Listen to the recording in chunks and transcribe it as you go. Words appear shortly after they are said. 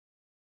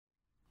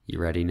You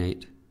ready,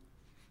 Nate?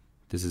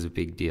 This is a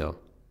big deal.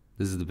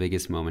 This is the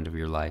biggest moment of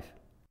your life.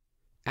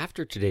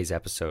 After today's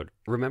episode,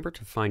 remember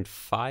to find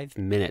 5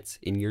 minutes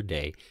in your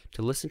day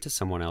to listen to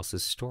someone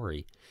else's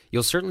story.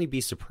 You'll certainly be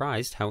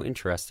surprised how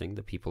interesting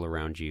the people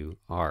around you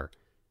are.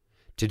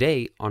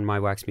 Today, on My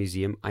Wax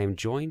Museum, I am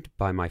joined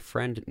by my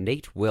friend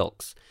Nate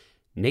Wilkes.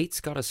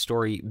 Nate's got a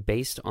story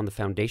based on the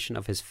foundation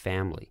of his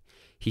family.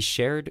 He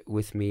shared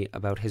with me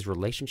about his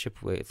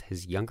relationship with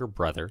his younger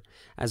brother,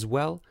 as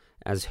well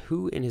as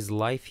who in his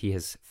life he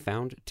has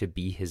found to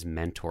be his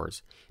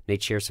mentors.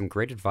 Nate shares some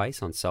great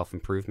advice on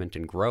self-improvement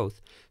and growth,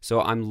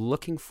 so I'm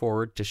looking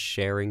forward to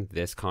sharing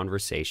this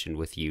conversation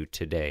with you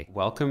today.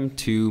 Welcome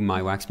to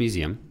My Wax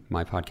Museum,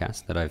 my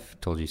podcast that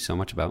I've told you so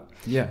much about.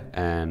 Yeah.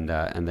 And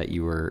that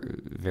you were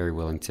very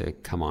willing to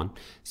come on.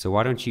 So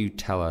why don't you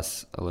tell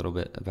us a little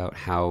bit about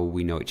how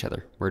we know each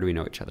other? Where do we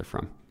know each other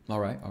from? All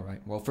right.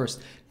 Well,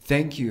 first,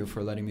 thank you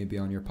for letting me be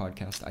on your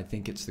podcast. I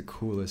think it's the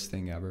coolest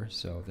thing ever.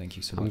 So thank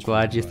you so much. I'm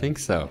glad you think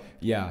so.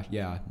 Yeah.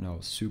 No,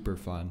 super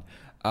fun.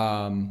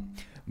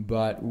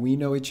 But we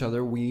know each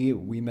other.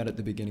 We met at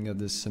the beginning of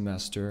this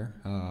semester.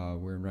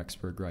 We're in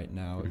Rexburg right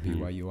now at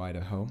BYU,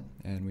 Idaho.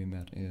 And we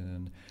met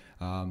in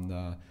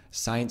the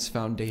Science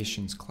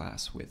Foundations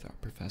class with our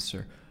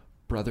professor,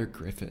 Brother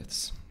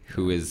Griffiths.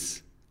 Who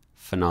is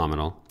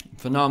phenomenal.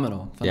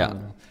 Phenomenal.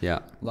 Yeah.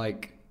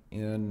 Like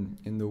in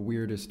the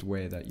weirdest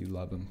way that you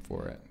love him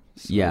for it.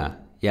 So. Yeah.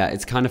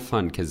 It's kind of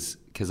fun because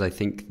I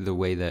think the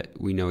way that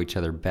we know each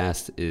other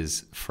best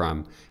is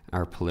from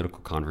our political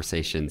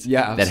conversations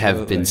that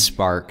have been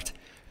sparked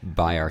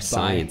by our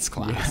science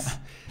class.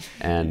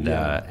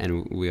 Yeah.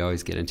 And we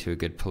always get into a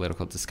good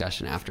political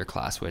discussion after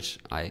class, which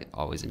I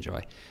always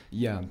enjoy.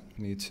 Yeah,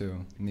 me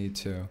too.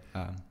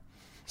 That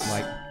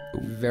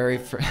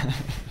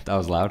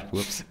was loud.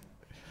 Whoops.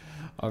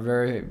 Our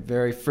very,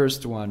 very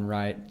first one,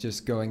 right?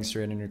 Just going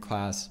straight into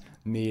class,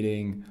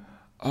 meeting.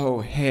 Oh,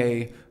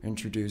 hey,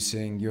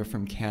 introducing. You're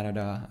from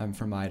Canada. I'm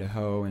from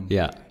Idaho. And,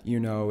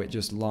 it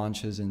just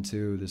launches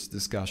into this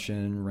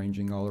discussion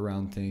ranging all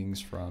around things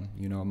from,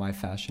 my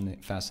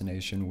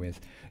fascination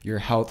with your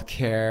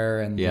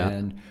healthcare and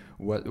then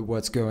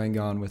what's going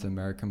on with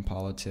American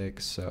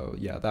politics. So,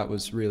 that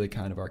was really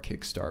kind of our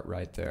kickstart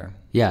right there.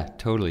 Yeah,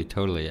 totally.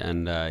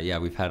 And,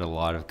 we've had a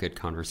lot of good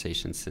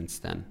conversations since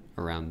then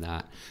around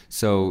that.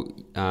 So,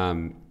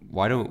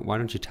 why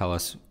don't you tell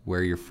us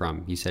where you're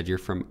from? You said you're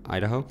from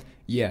Idaho?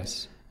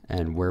 Yes.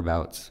 And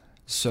whereabouts?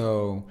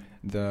 So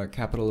the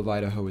capital of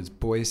Idaho is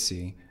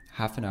Boise,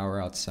 half an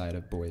hour outside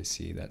of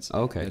Boise. That's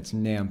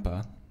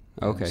Nampa.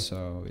 Okay.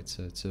 So it's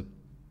a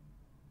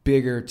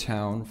bigger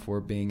town for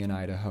being in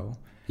Idaho.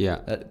 Yeah.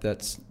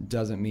 That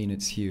doesn't mean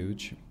it's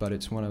huge, but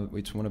it's one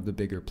of the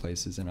bigger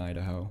places in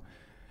Idaho.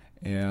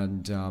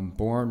 And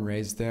born,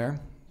 raised there,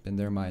 been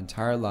there my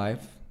entire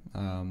life.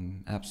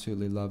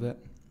 Absolutely love it.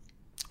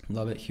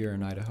 Love it here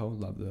in Idaho.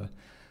 Love the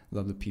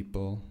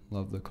people.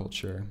 Love the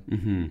culture.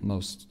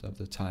 Most of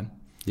the time.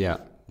 Yeah.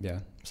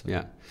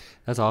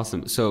 That's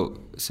awesome. So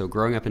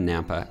growing up in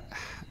Nampa,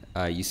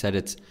 you said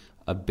it's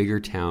a bigger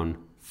town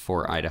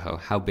for Idaho.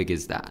 How big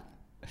is that?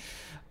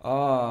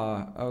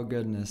 Oh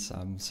goodness,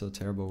 I'm so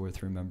terrible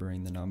with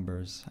remembering the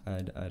numbers.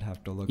 I'd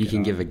have to look. You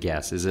can give a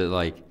guess. Is it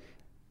like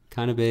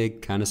kind of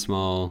big, kind of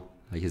small?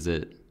 Like is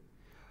it?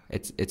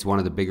 It's one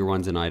of the bigger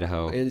ones in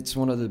Idaho. It's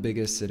one of the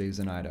biggest cities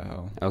in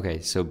Idaho. Okay,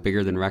 so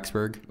bigger than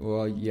Rexburg?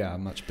 Well, yeah,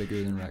 much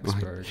bigger than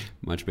Rexburg.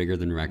 Much bigger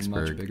than Rexburg.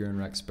 Much bigger than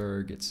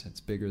Rexburg. It's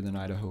bigger than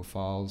Idaho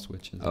Falls,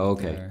 which is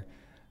there.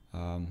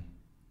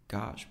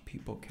 Gosh,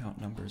 people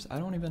count numbers. I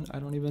don't even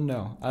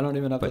know. I don't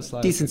even have the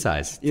slide. Decent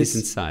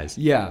size.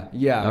 Yeah,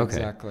 okay.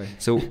 Exactly.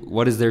 So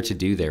what is there to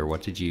do there?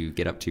 What did you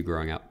get up to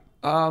growing up?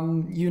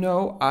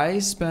 I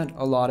spent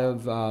a lot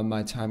of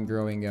my time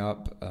growing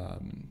up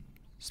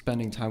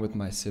spending time with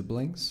my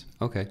siblings.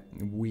 Okay.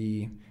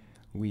 We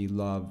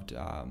loved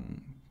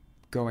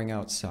going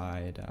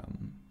outside.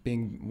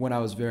 When I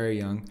was very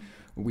young,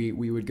 we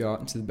would go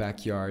out into the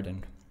backyard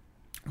and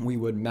we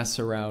would mess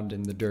around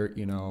in the dirt,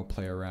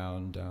 play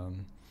around,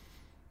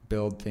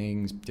 build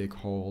things, dig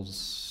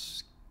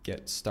holes,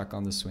 get stuck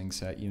on the swing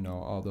set,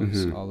 all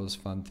those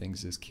fun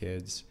things as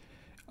kids.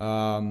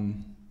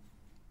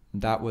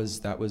 That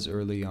was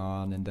early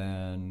on, and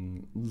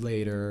then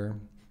later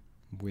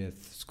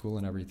with school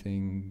and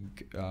everything,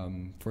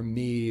 for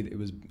me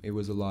it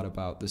was a lot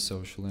about the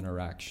social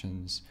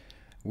interactions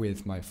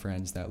with my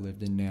friends that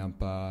lived in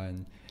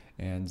Nampa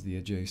and the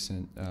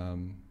adjacent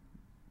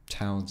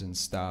towns and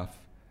stuff.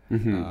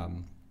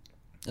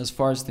 As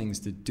far as things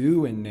to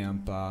do in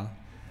Nampa,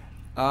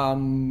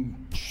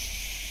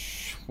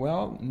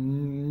 well,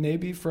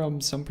 maybe from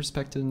some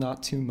perspective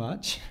not too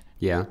much.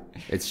 Yeah,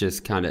 it's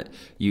just kind of,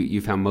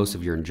 you found most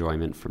of your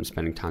enjoyment from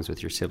spending times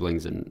with your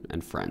siblings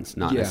and friends,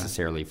 not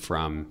necessarily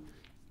from,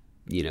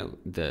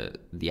 the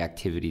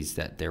activities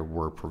that there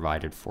were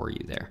provided for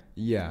you there.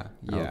 Yeah.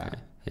 Okay.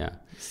 Yeah.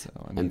 So,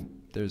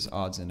 there's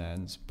odds and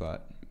ends,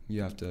 but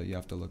you have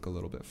to look a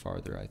little bit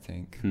farther, I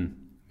think.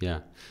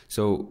 Yeah.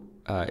 So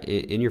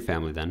in your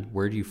family then,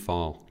 where do you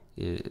fall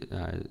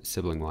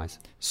sibling-wise?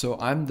 So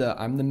I'm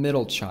the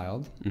middle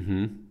child.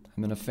 Mm-hmm.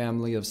 I'm in a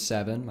family of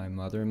 7, my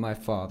mother and my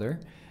father,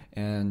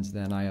 and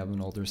then I have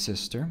an older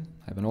sister.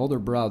 I have an older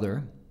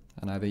brother,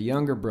 and I have a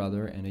younger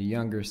brother and a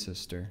younger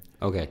sister.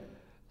 Okay.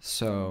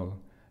 So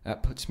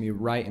that puts me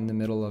right in the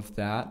middle of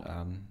that.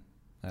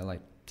 I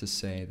like to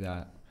say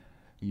that,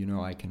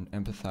 I can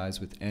empathize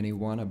with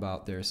anyone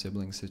about their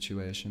sibling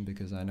situation,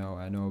 because I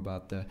know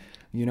about the,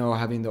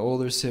 having the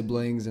older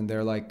siblings and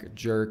they're like a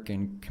jerk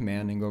and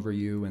commanding over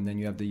you, and then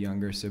you have the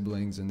younger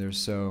siblings and they're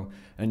so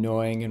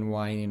annoying and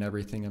whiny and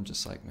everything. I'm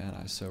just like, man,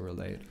 I so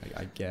relate.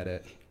 I get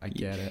it.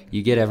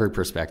 You get every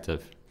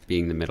perspective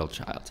being the middle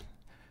child.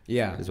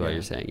 Yeah, is what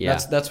you're saying. Yeah,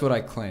 that's what I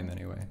claim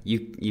anyway.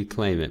 You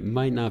claim it.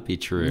 Might not be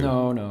true.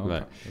 No,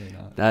 but probably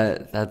not.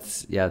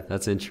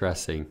 That's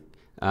interesting.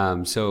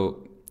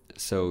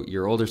 So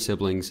your older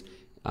siblings,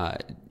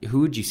 who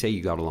would you say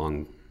you got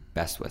along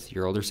best with?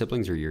 Your older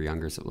siblings or your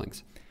younger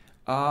siblings?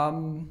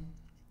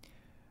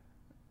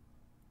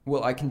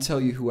 Well, I can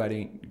tell you who I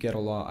didn't get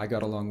along. I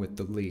got along with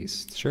the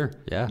least. Sure,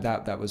 yeah.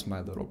 That was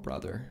my little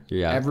brother.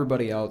 Yeah.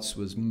 Everybody else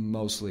was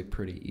mostly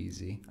pretty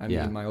easy. I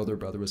mean, my older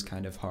brother was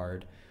kind of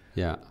hard.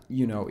 Yeah.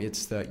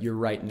 It's the you're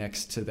right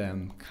next to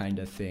them kind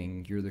of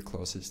thing. You're the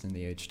closest in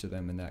the age to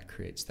them, and that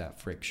creates that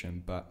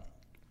friction. But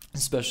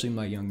especially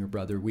my younger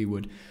brother, we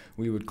would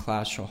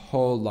clash a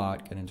whole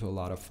lot, get into a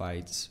lot of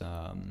fights,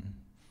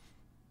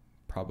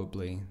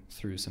 probably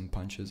threw some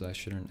punches I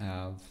shouldn't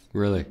have.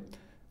 Really?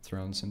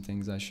 Thrown some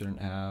things I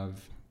shouldn't have.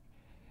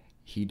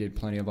 He did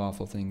plenty of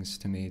awful things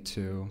to me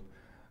too.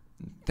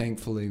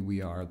 Thankfully,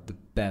 we are the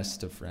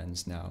best of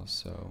friends now.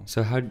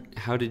 So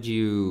how did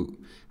you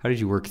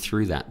work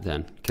through that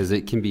then? Because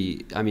it can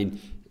be, I mean,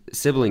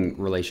 sibling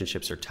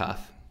relationships are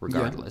tough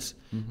regardless.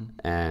 Yeah.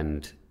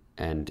 Mm-hmm.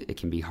 And it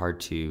can be hard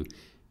to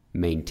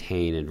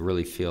maintain and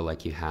really feel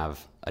like you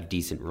have a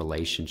decent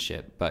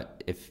relationship.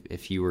 But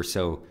if you were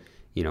so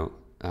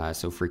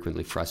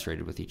frequently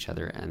frustrated with each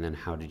other, and then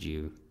how did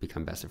you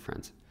become best of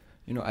friends?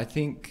 I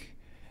think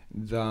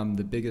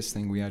the biggest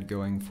thing we had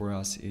going for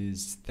us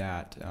is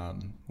that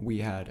we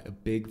had a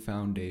big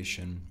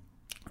foundation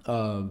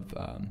of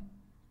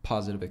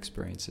positive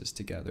experiences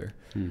together.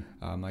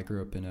 I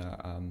grew up in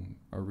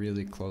a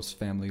really close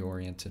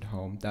family-oriented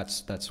home.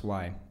 That's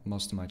why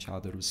most of my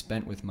childhood was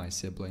spent with my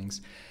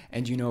siblings.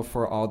 And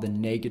for all the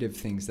negative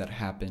things that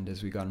happened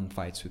as we got in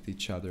fights with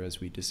each other, as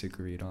we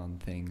disagreed on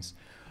things,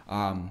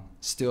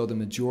 still the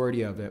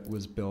majority of it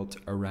was built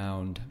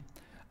around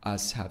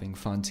us having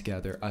fun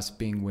together, us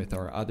being with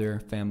our other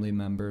family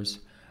members,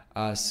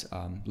 us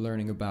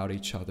learning about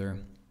each other,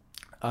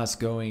 us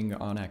going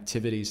on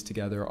activities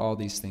together, all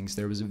these things.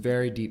 There was a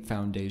very deep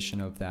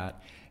foundation of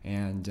that,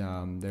 and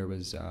there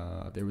was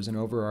an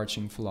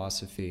overarching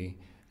philosophy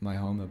in my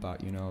home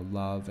about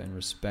love and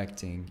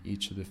respecting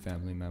each of the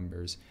family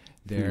members.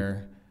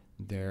 They're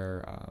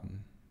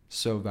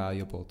so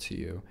valuable to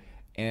you.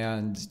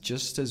 And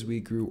just as we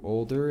grew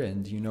older,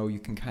 and you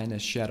can kind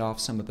of shed off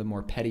some of the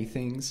more petty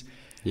things.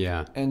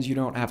 Yeah. And you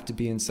don't have to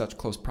be in such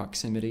close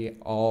proximity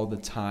all the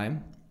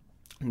time.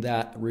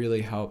 That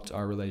really helped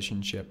our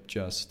relationship,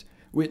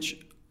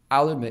 which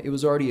I'll admit, it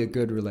was already a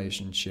good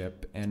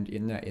relationship,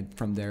 and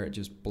from there it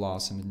just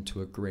blossomed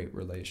into a great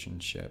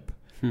relationship.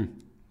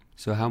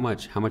 So how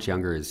much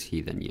younger is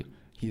he than you?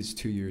 He's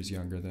 2 years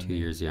younger than me. 2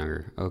 years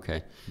younger.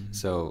 Okay. Mm-hmm.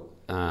 So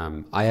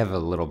I have a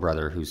little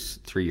brother who's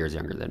 3 years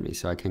younger than me,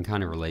 so I can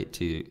kind of relate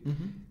to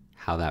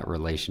how that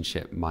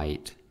relationship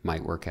might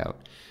work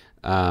out.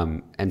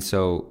 And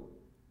so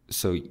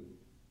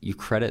you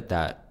credit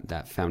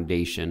that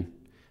foundation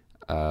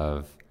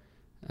of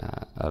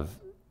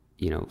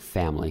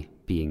family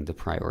being the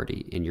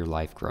priority in your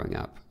life growing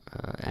up,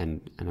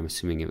 and I'm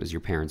assuming it was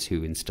your parents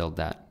who instilled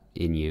that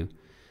in you,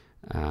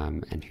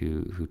 and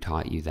who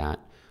taught you that.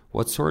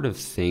 What sort of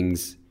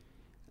things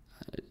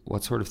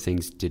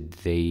did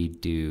they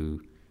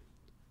do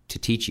to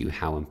teach you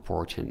how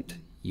important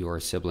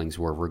your siblings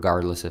were,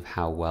 regardless of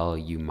how well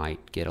you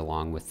might get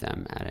along with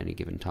them at any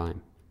given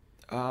time?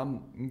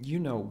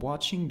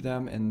 Watching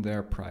them and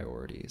their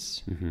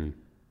priorities,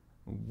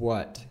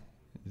 what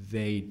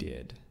they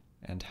did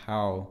and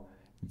how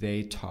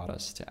they taught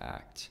us to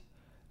act.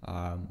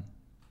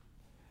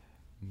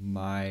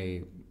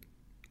 My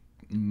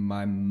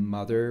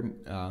mother,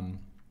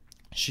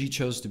 she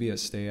chose to be a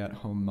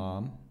stay-at-home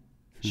mom.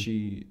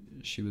 She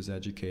was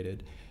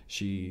educated.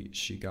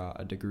 She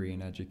got a degree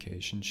in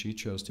education. She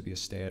chose to be a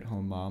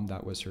stay-at-home mom.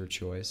 That was her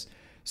choice.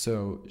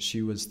 So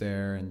she was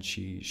there, and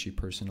she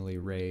personally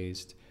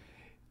raised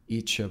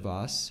each of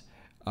us,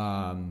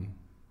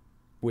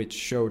 which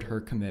showed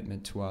her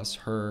commitment to us,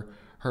 her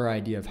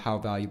idea of how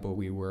valuable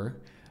we were.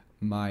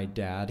 My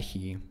dad,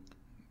 he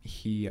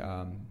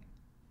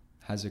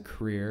has a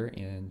career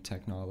in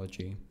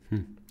technology,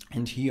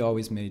 and he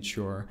always made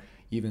sure,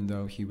 even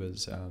though he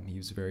was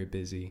very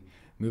busy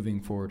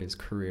moving forward his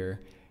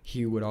career,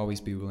 he would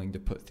always be willing to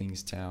put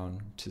things down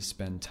to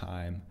spend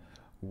time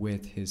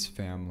with his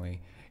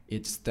family.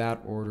 It's that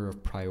order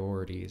of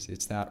priorities.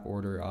 It's that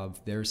order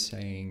of they're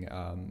saying,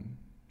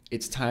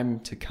 it's time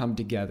to come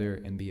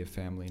together and be a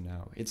family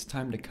now. It's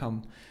time to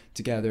come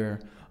together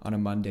on a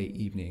Monday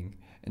evening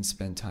and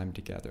spend time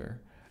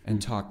together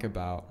and talk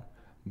about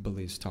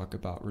beliefs, talk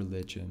about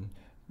religion,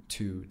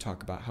 to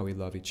talk about how we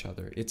love each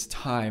other. It's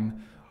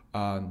time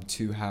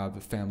to have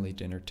a family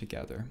dinner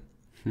together.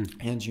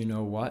 And you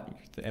know what?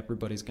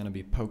 Everybody's going to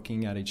be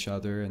poking at each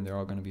other and they're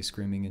all going to be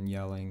screaming and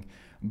yelling,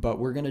 but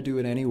we're going to do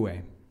it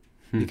anyway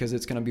because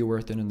it's going to be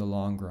worth it in the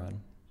long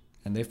run.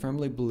 And they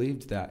firmly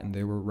believed that, and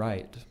they were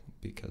right,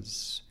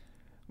 because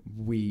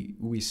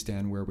we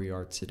stand where we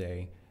are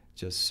today,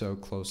 just so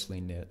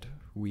closely knit.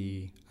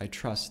 I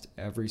trust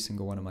every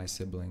single one of my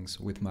siblings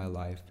with my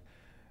life,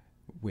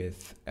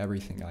 with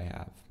everything I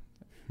have.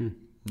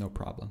 No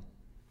problem.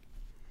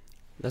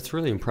 That's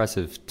really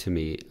impressive to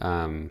me.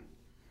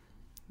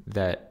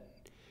 That,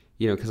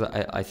 because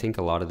I think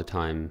a lot of the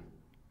time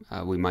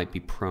we might be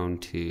prone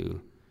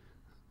to,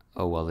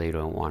 oh, well, they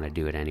don't want to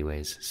do it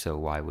anyways, so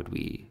why would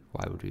we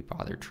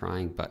bother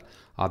trying? But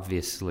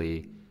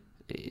obviously,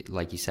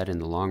 like you said, in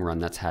the long run,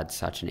 that's had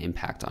such an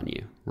impact on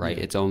you, right?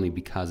 Yeah. It's only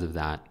because of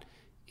that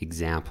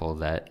example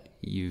that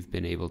you've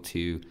been able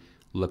to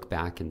look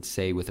back and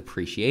say with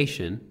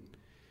appreciation,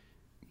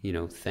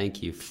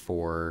 thank you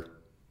for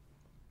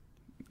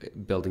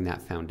building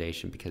that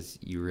foundation, because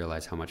you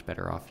realize how much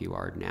better off you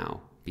are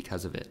now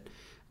because of it.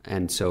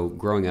 And so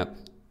growing up,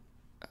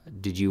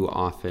 did you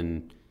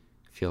often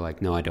feel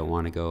like, no, I don't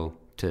want to go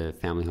to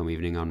family home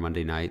evening on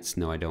Monday nights?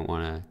 No, I don't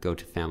want to go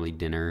to family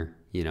dinner.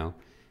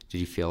 Did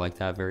you feel like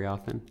that very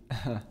often?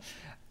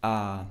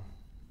 At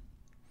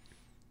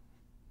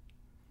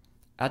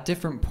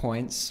different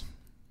points,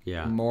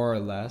 more or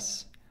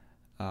less.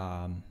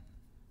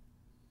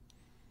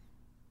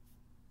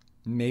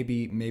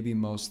 Maybe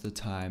most of the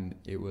time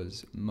it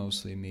was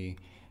mostly me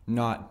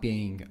not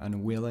being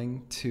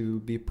unwilling to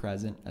be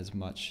present as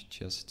much,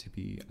 just to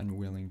be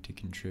unwilling to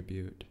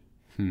contribute.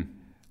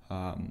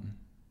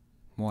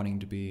 Wanting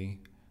to be,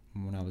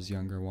 when I was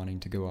younger,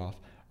 wanting to go off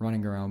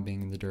running around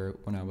being in the dirt.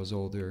 When I was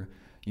older,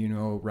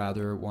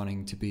 rather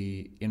wanting to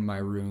be in my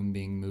room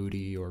being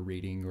moody or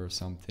reading or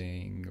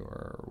something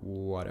or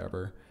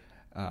whatever.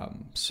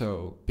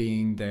 So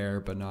being there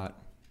but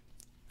not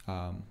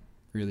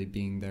really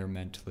being there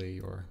mentally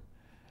or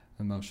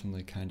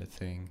emotionally, kind of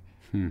thing.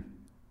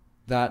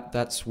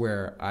 That's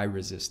where I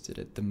resisted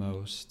it the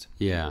most.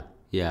 Yeah.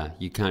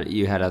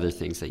 You had other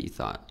things that you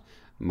thought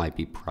might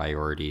be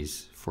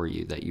priorities for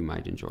you that you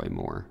might enjoy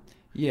more.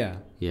 Yeah.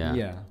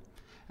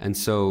 And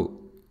so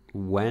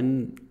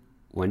when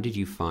did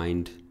you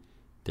find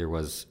there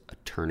was a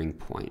turning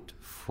point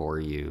for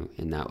you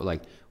in that?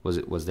 Like,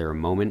 was there a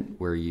moment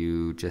where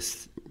you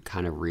just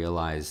kind of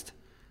realized,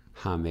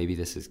 maybe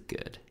this is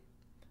good?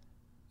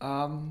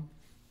 I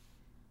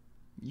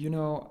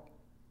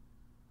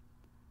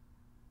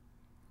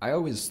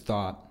always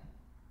thought,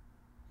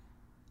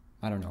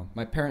 I don't know,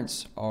 my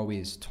parents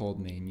always told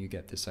me, and you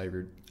get this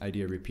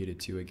idea repeated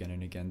to you again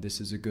and again, this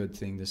is a good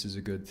thing, this is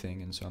a good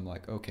thing. And so I'm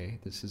like, okay,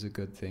 this is a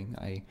good thing.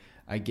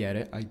 I get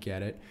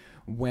it.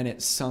 When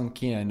it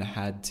sunk in,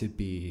 had to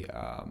be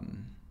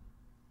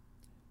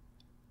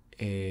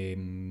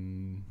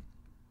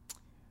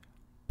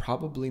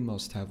probably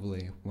most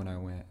heavily when I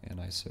went and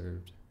I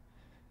served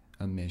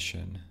a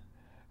mission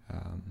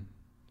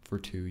for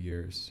 2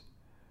 years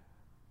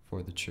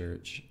for the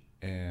church.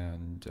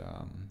 And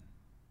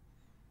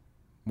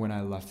when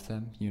I left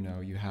them,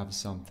 you have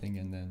something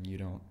and then you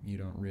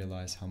don't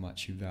realize how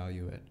much you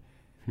value it.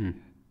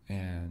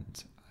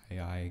 And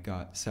I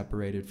got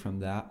separated from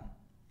that,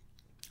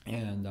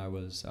 and I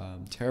was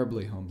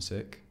terribly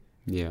homesick.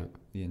 Yeah.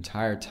 The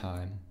entire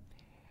time.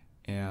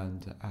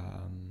 And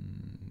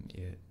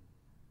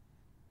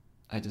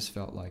I just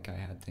felt like I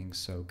had things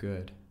so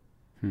good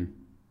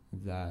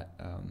that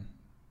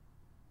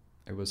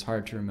it was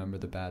hard to remember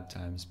the bad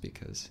times,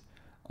 because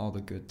all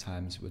the good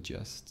times would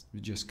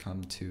just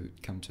come to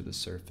the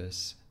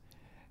surface,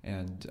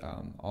 and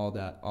all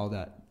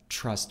that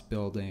trust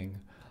building,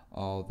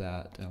 all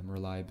that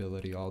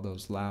reliability, all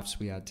those laughs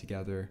we had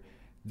together,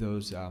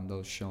 those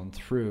shone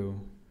through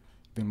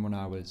even when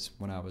I was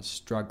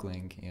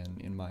struggling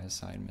in my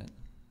assignment.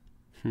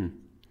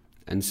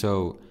 And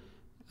so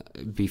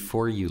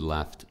before you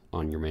left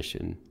on your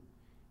mission,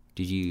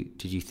 did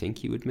you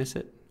think you would miss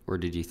it, or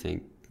did you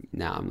think,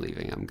 now I'm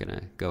leaving, I'm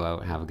gonna go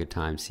out and have a good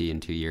time, see you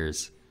in 2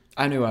 years?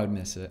 I knew I would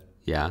miss it.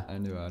 Yeah. I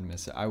knew I would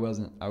miss it. I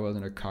wasn't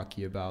a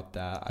cocky about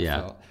that.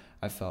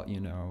 I felt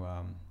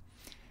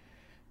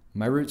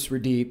my roots were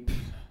deep.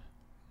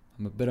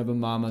 I'm a bit of a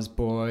mama's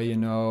boy,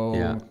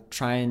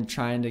 trying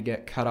to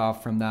get cut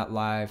off from that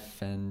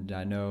life, and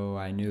I knew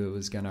it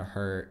was gonna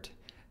hurt.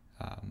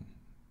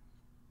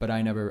 But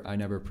I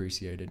never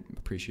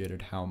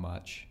appreciated how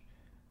much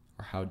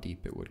or how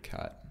deep it would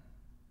cut.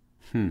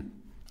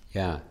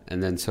 Yeah.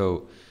 And then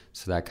so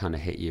that kind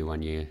of hit you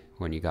when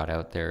you got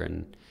out there,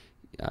 and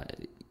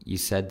you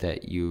said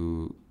that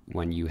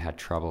when you had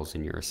troubles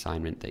in your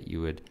assignment, that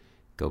you would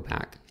go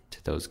back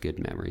to those good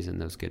memories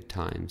and those good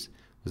times.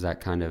 Was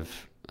that kind of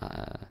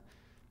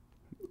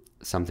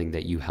something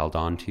that you held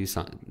on to?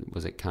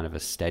 Was it kind of a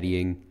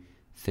steadying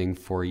thing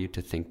for you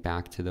to think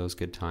back to those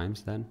good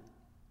times then?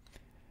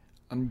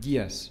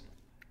 Yes.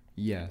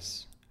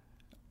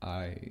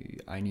 I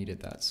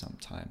needed that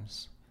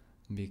sometimes,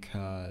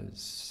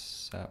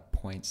 because at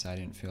points I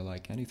didn't feel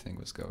like anything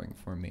was going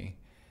for me.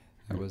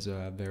 It was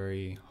a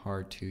very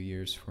hard 2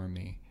 years for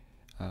me,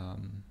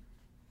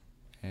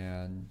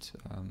 and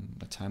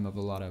a time of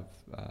a lot of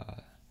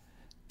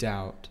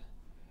doubt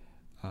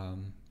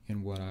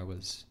in what I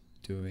was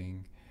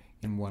doing,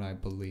 in what I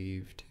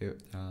believed.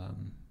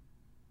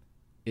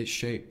 It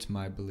shaped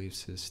my belief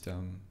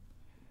system,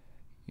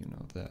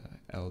 the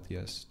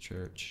LDS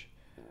Church,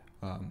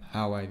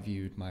 how I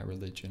viewed my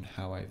religion,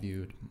 how I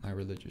viewed my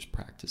religious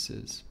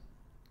practices.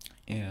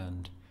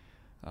 And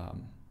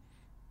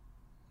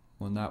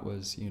when that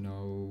was,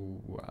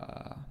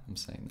 I'm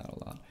saying that a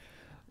lot,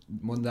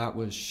 when that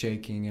was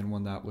shaking and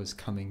when that was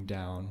coming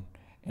down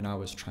and I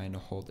was trying to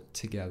hold it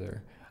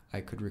together,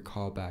 I could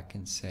recall back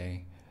and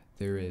say,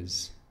 there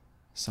is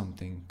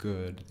something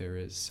good, there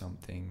is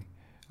something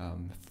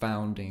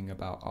founding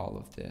about all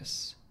of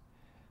this.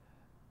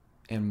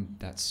 And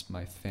that's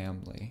my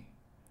family.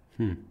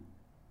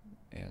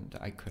 And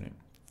I couldn't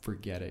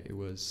forget it. It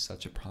was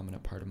such a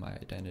prominent part of my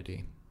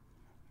identity.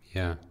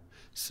 Yeah.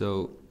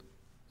 So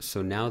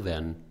now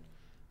then,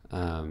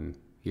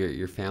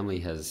 your family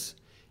has,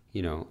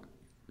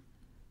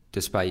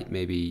 despite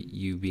maybe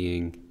you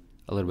being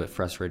a little bit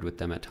frustrated with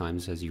them at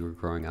times as you were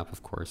growing up,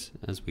 of course,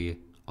 as we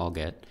all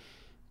get,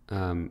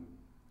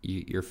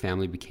 your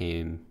family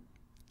became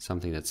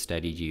something that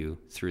steadied you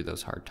through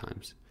those hard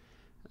times.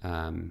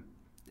 And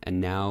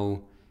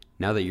now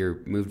that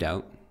you're moved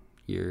out,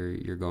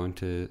 you're going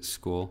to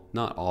school,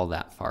 not all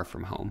that far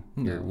from home.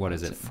 No, what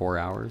is it, 4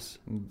 hours?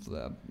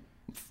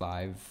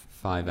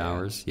 5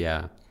 hours,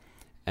 yeah.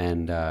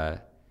 And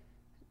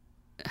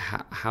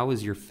how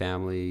is your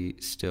family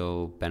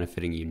still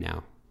benefiting you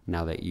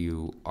now that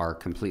you are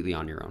completely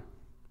on your own?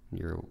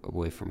 You're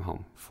away from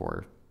home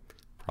for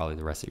probably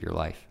the rest of your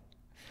life.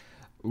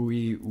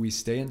 We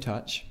stay in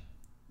touch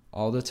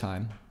all the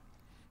time.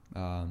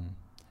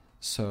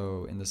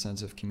 So in the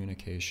sense of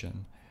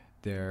communication,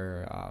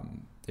 they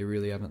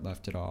really haven't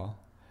left at all.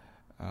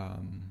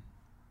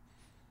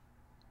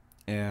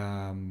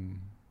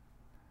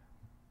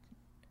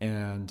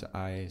 And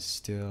I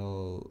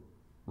still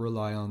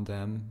rely on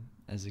them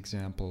as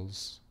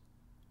examples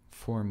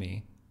for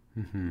me.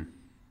 Mm-hmm.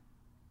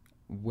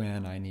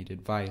 When I need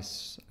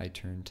advice, I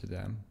turn to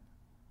them.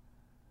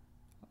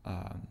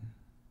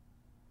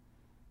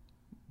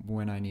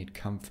 When I need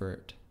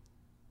comfort,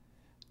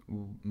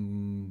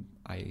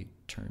 I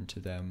turn to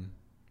them,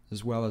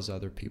 as well as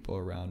other people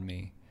around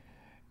me.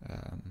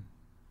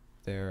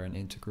 They're an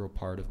integral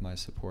part of my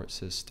support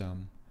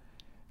system.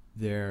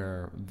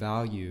 Their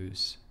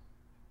values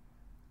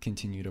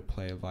continue to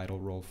play a vital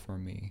role for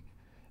me.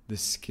 The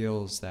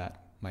skills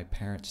that my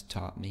parents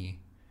taught me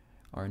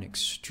are an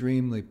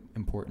extremely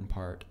important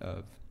part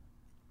of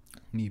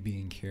me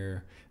being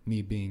here,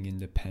 me being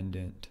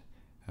independent.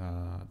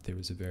 There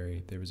was a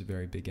very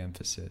big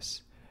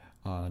emphasis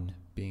on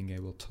being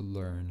able to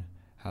learn,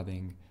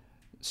 having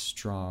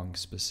strong,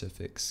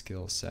 specific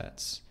skill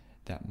sets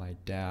that my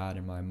dad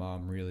and my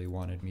mom really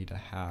wanted me to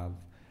have.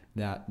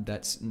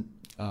 That's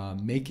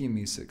making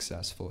me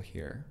successful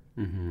here.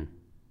 Mm-hmm.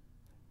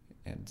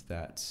 And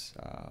that's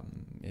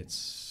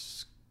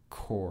it's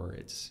core,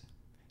 it's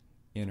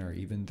inner,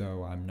 even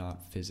though I'm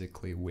not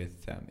physically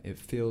with them. It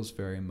feels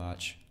very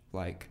much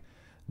like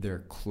they're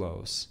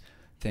close,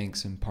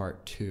 thanks in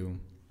part to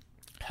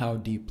how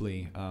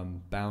deeply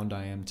bound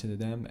I am to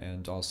them,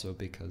 and also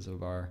because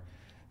of our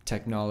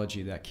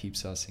technology that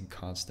keeps us in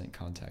constant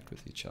contact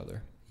with each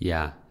other.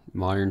 Yeah,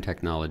 modern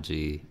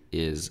technology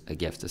is a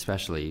gift,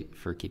 especially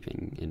for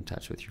keeping in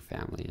touch with your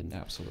family. And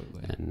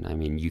absolutely. And I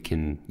mean, you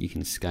can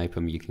Skype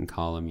them, you can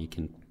call them, you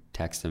can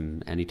text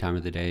them any time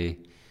of the day.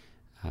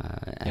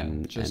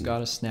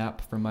 Got a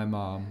snap from my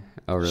mom.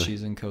 Oh, really?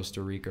 She's in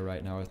Costa Rica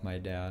right now with my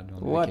dad on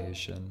What?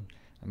 vacation.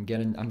 I'm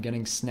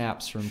getting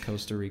snaps from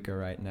Costa Rica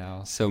right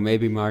now. So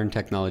maybe modern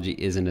technology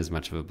isn't as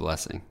much of a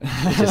blessing.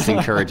 It just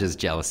encourages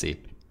jealousy.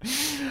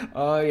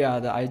 Oh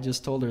yeah, I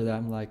just told her that.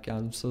 I'm like,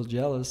 I'm so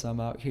jealous. I'm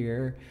out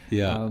here.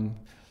 Yeah.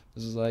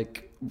 This is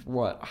like,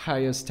 what,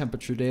 highest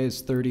temperature day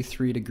is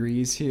 33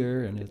 degrees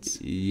here, and it's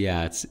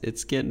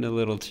getting a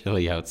little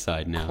chilly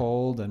outside now.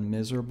 Cold and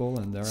miserable,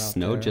 and they're out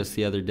Snowed there just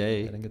the other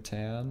day. getting a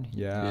tan.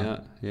 Yeah.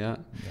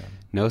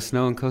 No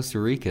snow in Costa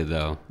Rica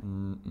though.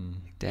 Mm-mm.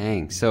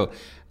 Dang. So,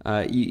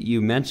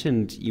 you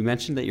mentioned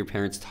that your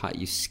parents taught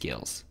you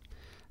skills.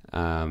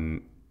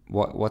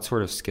 What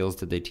sort of skills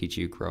did they teach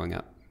you growing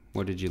up?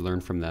 What did you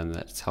learn from them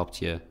that's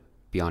helped you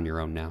be on your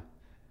own now?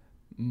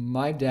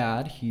 My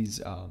dad,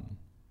 he's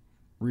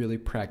really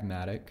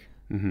pragmatic.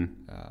 Mm-hmm.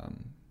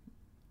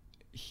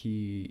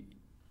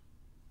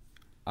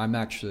 I'm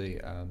actually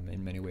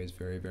in many ways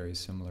very, very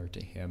similar to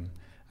him.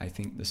 I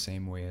think the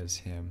same way as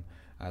him.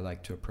 I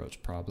like to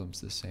approach problems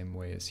the same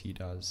way as he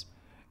does.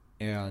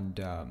 And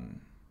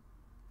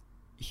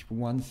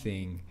one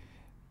thing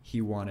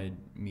he wanted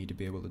me to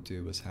be able to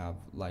do was have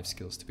life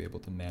skills to be able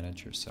to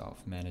manage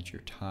yourself, manage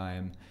your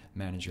time,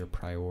 manage your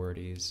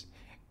priorities.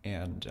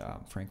 And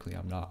frankly,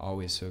 I'm not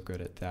always so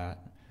good at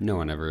that. No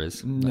one ever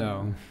is.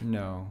 No.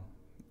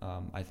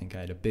 I think I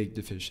had a big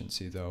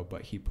deficiency, though,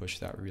 but he pushed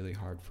that really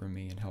hard for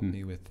me and helped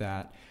me with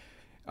that.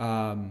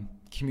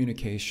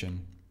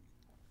 Communication,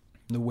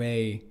 the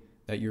way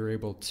that you're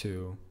able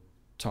to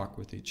talk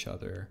with each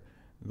other,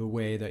 the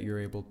way that you're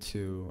able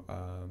to,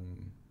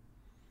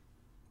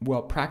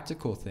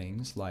 practical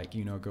things like,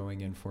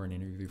 going in for an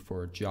interview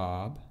for a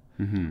job,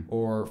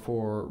 or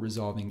for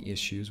resolving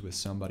issues with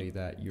somebody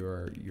that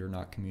you're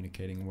not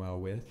communicating well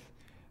with.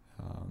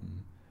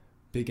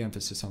 Big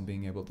emphasis on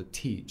being able to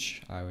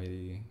teach.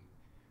 My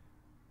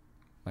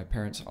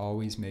parents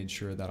always made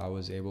sure that I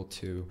was able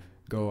to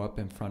go up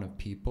in front of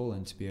people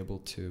and to be able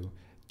to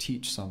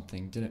teach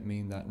something. Didn't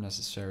mean that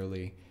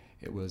necessarily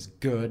it was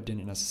good,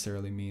 didn't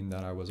necessarily mean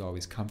that I was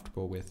always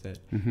comfortable with it,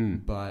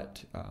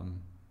 but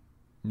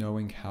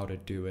knowing how to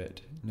do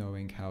it,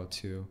 knowing how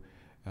to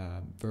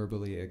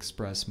verbally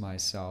express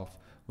myself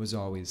was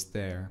always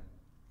there.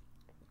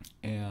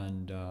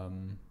 And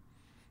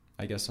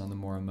I guess on the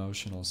more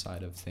emotional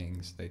side of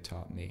things, they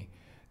taught me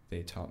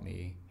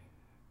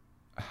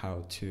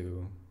how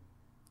to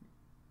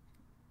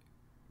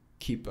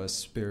keep a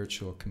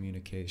spiritual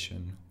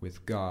communication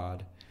with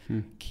God,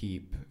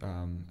 keep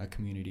a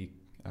community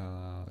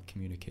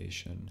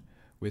communication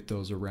with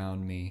those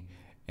around me,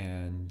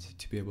 and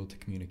to be able to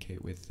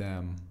communicate with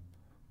them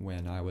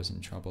when I was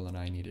in trouble and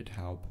I needed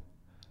help.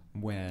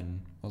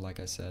 Like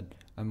I said,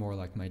 I'm more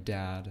like my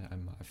dad.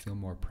 I feel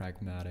more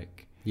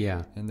pragmatic.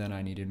 Yeah. And then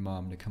I needed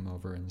Mom to come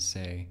over and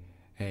say,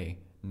 hey,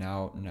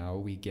 now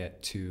we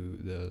get to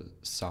the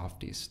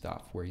softy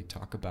stuff where you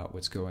talk about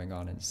what's going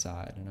on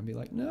inside. And I'd be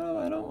like, no,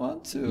 I don't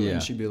want to. Yeah.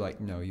 And she'd be like,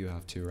 no, you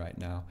have to right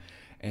now.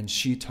 And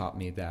she taught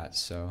me that.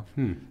 So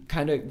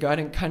kind of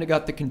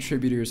got the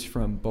contributors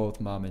from both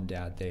Mom and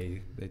Dad.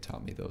 They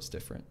taught me those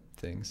different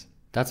things.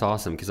 That's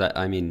awesome, because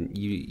I mean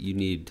you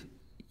need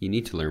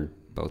to learn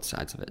both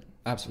sides of it.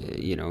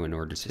 Absolutely. In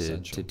order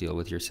to deal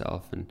with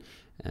yourself and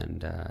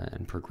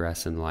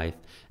progress in life.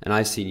 And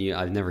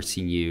I've never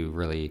seen you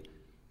really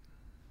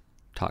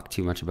talk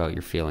too much about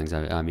your feelings.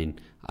 I mean,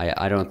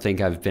 I don't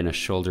think I've been a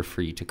shoulder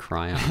for you to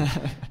cry on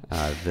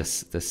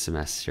this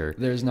semester.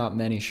 There's not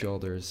many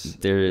shoulders.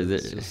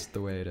 It's just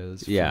the way it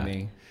is for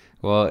me.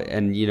 Well,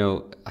 and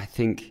I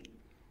think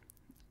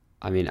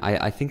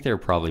there are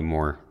probably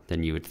more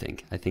than you would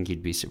think. I think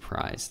you'd be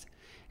surprised.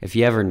 If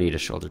you ever need a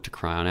shoulder to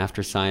cry on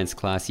after science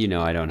class,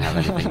 I don't have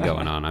anything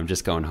going on. I'm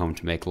just going home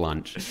to make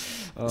lunch.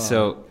 Well,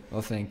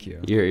 thank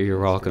you. You're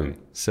welcome. Great.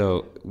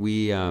 So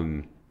we,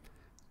 I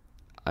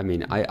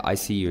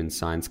see you in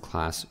science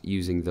class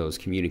using those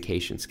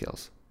communication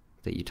skills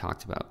that you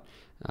talked about,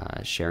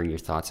 sharing your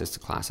thoughts as a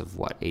class of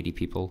 80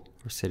 people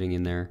are sitting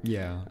in there.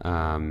 Yeah.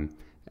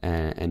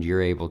 And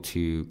you're able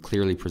to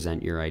clearly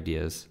present your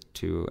ideas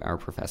to our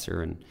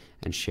professor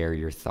and share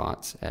your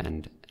thoughts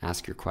and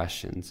ask your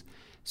questions.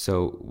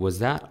 So was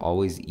that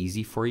always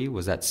easy for you?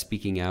 Was that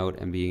speaking out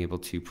and being able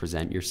to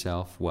present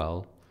yourself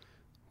well?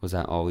 Was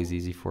that always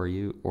easy for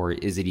you? Or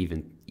is it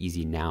even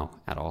easy now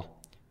at all?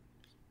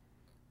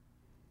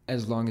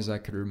 As long as I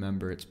could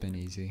remember, it's been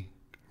easy.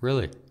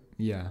 Really?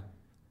 Yeah.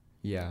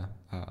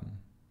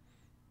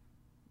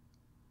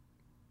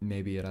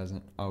 Maybe it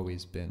hasn't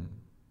always been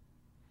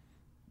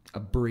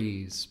a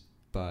breeze,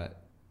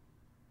 but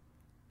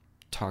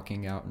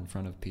talking out in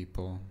front of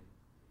people,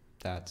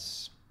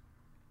 that's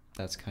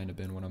kind of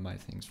been one of my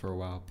things for a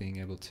while, being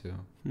able to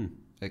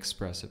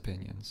express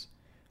opinions.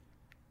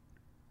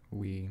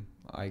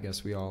 I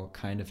guess we all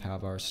kind of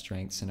have our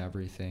strengths and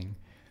everything.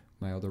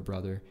 My older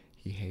brother,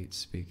 he hates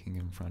speaking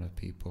in front of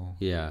people.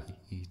 Yeah.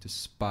 He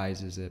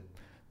despises it,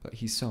 but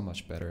he's so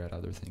much better at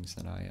other things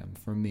than I am.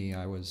 For me,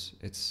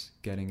 it's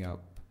getting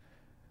up,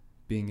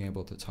 being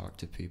able to talk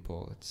to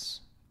people. It's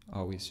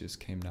always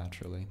just came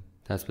naturally.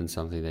 That's been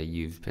something that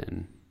you've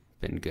been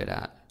good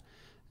at,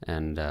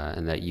 and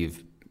that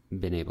you've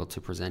been able to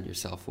present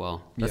yourself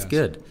well. That's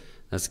good.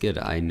 That's good.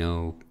 I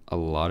know a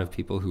lot of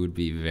people who would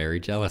be very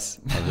jealous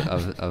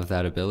of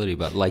that ability,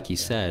 but like you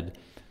said,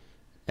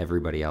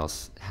 everybody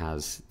else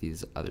has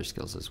these other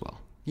skills as well.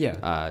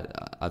 Yeah.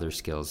 Other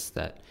skills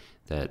that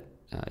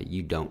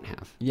you don't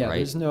have. Yeah.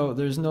 Right?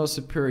 There's no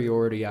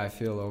superiority I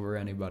feel over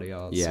anybody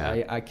else.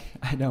 Yeah.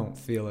 I don't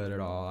feel it at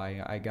all.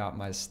 I got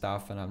my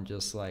stuff, and I'm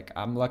just like,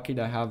 I'm lucky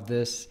to have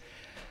this.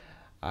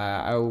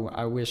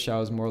 I wish I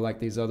was more like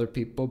these other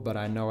people, but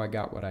I know I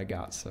got what I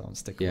got, so I'm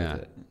sticking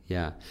with it.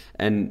 Yeah.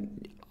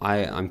 And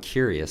I'm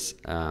curious.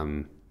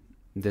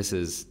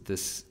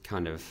 This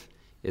kind of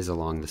is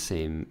along the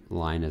same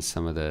line as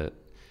some of the,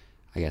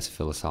 I guess,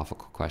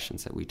 philosophical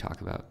questions that we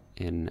talk about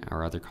in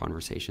our other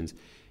conversations.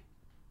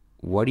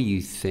 What do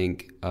you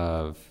think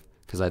of,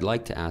 because I'd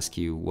like to ask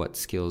you what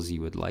skills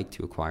you would like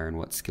to acquire and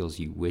what skills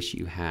you wish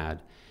you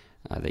had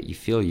that you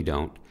feel you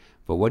don't,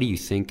 but what do you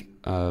think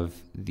of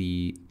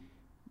the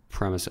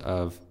premise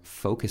of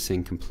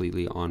focusing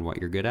completely on what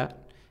you're good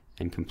at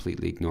and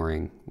completely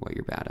ignoring what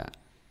you're bad at?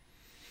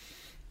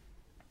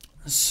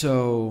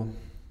 So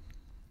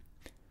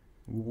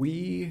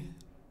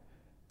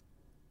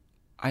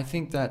I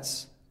think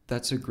that's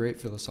a great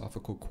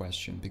philosophical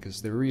question,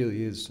 because there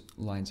really is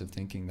lines of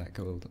thinking that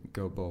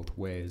go both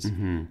ways.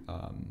 Mm-hmm.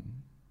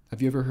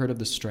 Have you ever heard of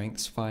the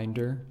Strengths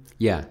Finder?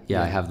 Yeah,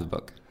 I have the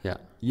book. Yeah.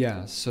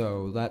 Yeah,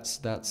 so that's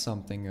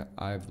something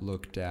I've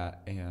looked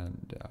at,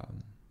 and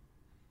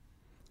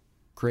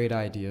great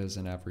ideas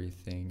and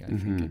everything. I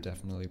think it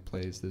definitely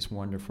plays this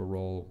wonderful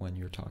role when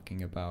you're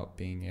talking about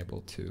being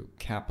able to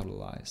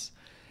capitalize.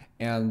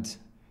 And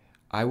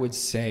I would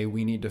say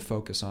we need to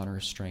focus on our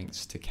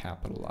strengths to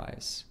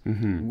capitalize.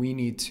 Mm-hmm. We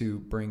need to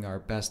bring our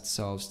best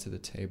selves to the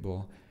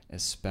table,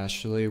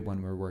 especially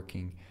when we're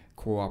working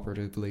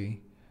cooperatively,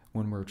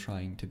 when we're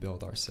trying to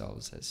build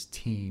ourselves as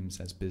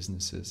teams, as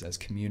businesses, as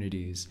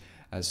communities,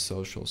 as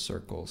social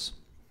circles.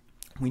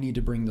 We need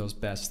to bring those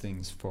best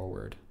things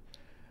forward.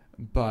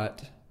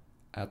 But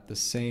at the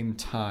same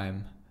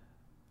time,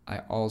 I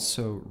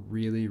also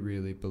really,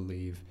 really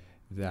believe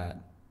that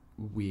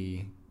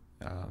we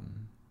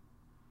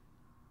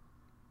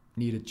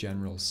need a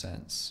general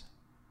sense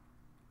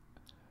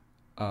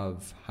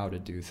of how to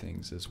do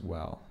things as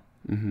well.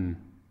 Mm-hmm.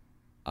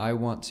 I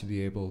want to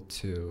be able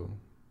to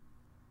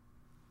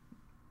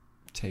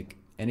take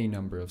any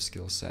number of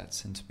skill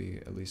sets and to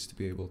be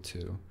able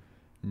to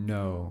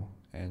know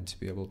and to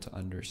be able to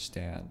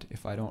understand.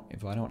 If I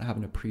don't have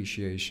an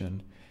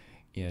appreciation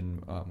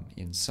in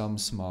some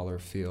smaller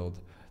field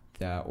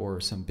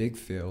or some big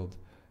field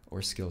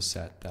or skill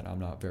set that I'm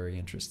not very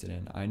interested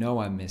in, I know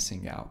I'm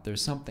missing out.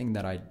 There's something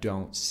that I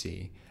don't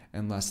see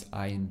unless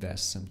I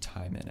invest some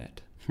time in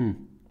it.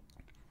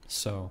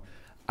 So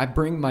I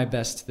bring my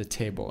best to the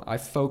table. I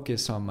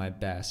focus on my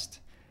best,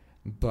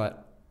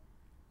 but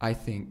I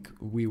think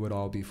we would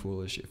all be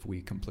foolish if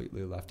we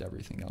completely left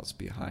everything else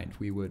behind.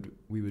 We would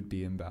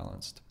be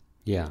imbalanced.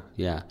 Yeah.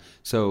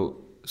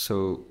 So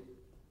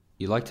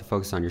you like to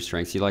focus on your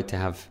strengths. You like to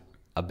have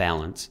a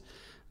balance.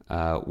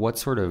 What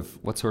sort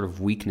of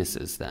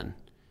weaknesses then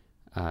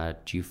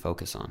do you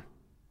focus on?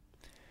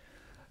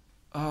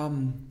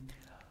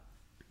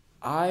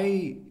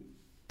 I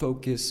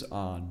focus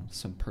on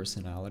some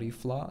personality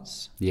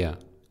flaws. Yeah.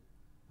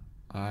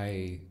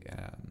 I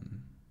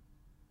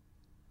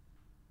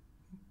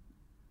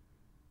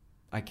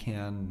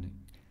can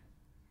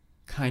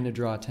kind of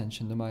draw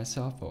attention to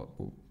myself.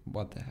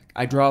 What the heck?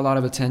 I draw a lot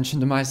of attention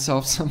to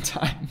myself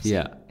sometimes.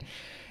 Yeah.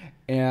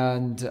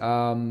 And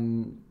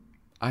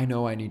I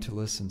know I need to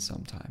listen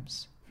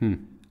sometimes.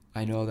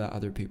 I know that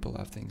other people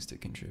have things to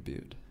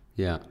contribute.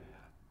 Yeah.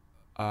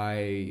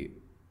 I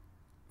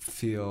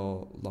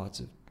feel lots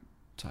of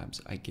times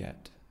I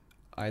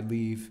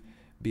leave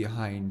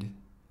behind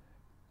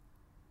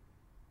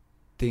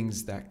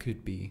things that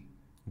could be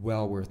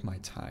well worth my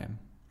time.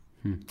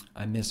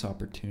 I miss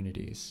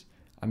opportunities.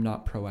 I'm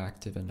not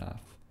proactive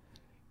enough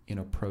in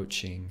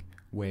approaching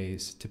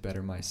ways to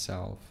better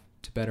myself,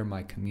 to better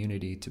my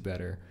community, to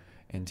better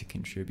and to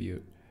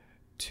contribute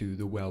to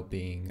the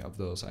well-being of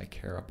those I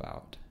care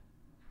about.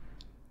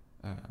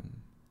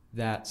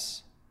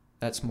 That's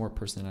more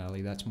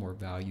personality. That's more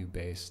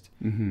value-based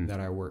that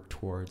I work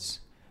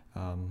towards.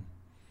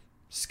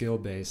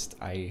 Skill-based,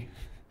 I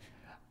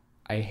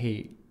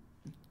hate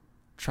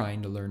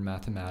trying to learn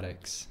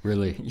mathematics.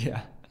 Really?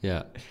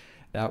 Yeah.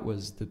 That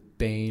was the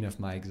bane of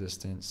my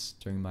existence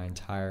during my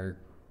entire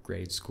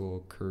grade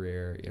school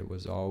career. It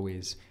was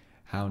always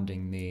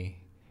hounding me.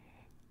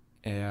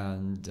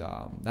 And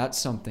that's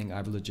something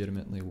I've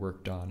legitimately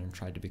worked on and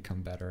tried to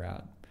become better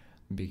at,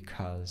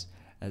 because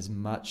as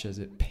much as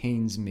it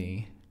pains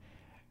me,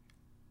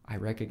 I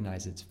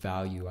recognize its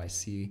value. I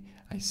see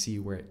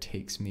where it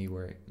takes me,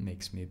 where it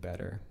makes me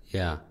better.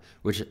 Yeah,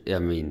 which, I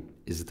mean,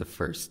 is the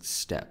first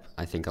step.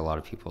 I think a lot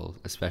of people,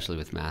 especially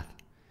with math,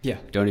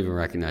 don't even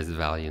recognize the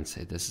value and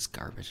say, this is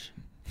garbage.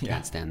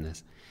 Can't stand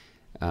this.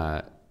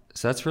 So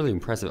that's really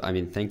impressive. I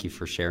mean, thank you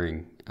for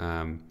sharing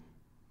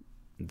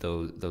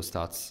those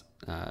thoughts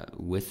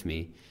with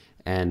me.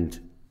 And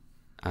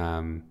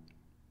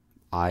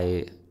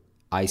I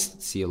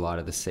see a lot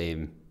of the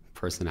same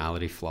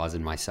personality flaws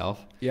in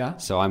myself. Yeah.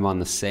 So I'm on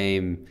the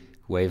same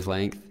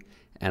wavelength.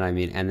 And I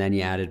mean, and then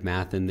you added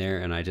math in there,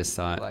 and I just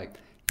thought,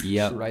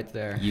 yep, right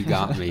there. You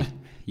got me.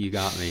 You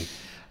got me.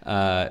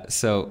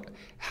 So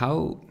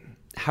how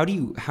do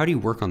you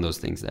work on those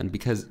things then?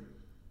 Because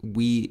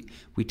we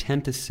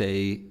tend to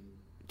say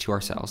to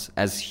ourselves,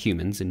 as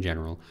humans in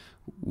general,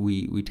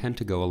 we tend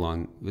to go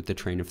along with the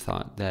train of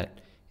thought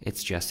that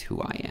it's just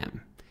who I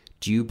am.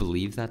 Do you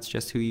believe that's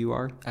just who you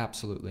are?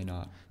 Absolutely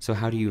not. So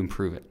how do you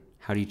improve it?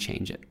 How do you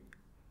change it?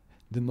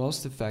 The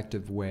most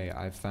effective way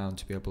I've found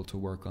to be able to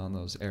work on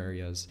those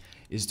areas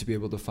is to be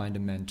able to find a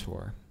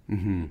mentor,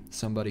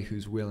 somebody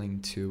who's willing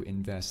to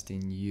invest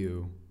in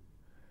you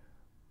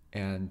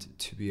and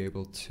to be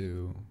able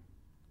to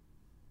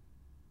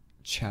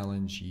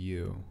challenge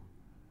you.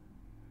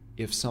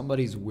 If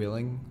somebody's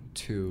willing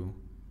to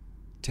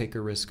take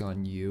a risk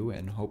on you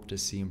and hope to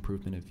see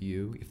improvement of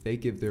you, if they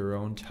give their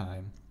own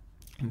time,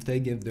 if they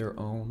give their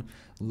own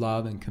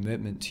love and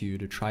commitment to you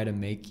to try to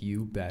make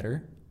you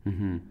better,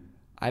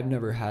 I've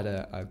never had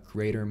a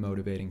greater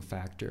motivating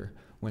factor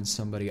when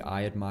somebody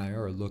I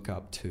admire or look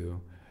up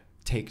to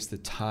takes the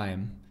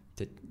time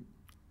to,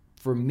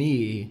 for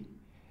me,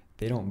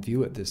 they don't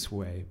view it this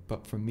way,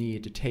 but for me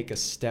to take a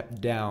step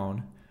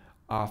down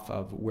off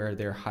of where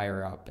they're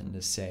higher up and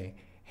to say,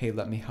 hey,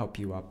 let me help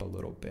you up a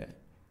little bit.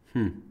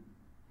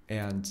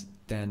 And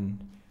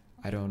then,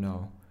 I don't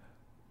know,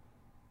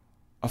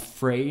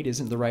 afraid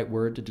isn't the right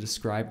word to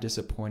describe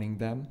disappointing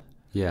them.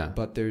 Yeah.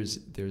 But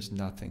there's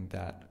nothing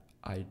that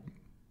I'd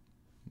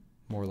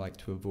more like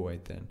to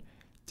avoid than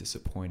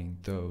disappointing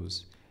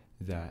those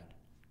that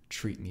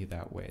treat me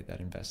that way, that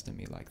invest in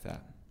me like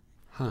that.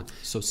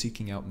 So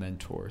seeking out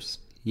mentors.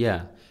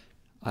 Yeah.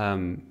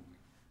 I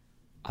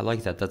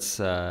like that. That's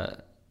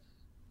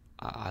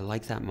I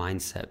like that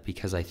mindset,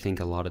 because I think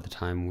a lot of the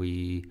time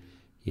we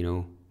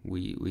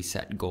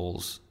set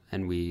goals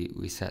and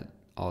we set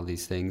all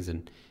these things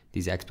and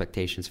these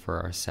expectations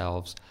for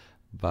ourselves,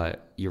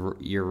 but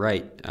you're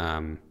right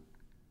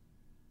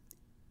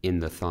in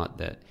the thought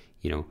that,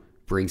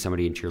 bring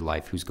somebody into your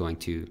life who's going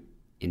to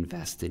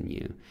invest in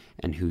you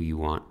and who you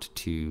want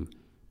to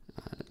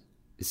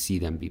see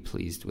them be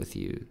pleased with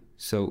you.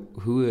 So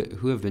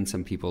who have been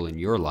some people in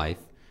your life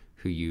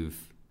who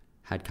you've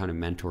had kind of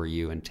mentor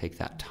you and take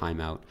that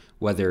time out,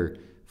 whether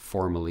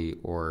formally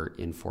or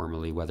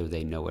informally, whether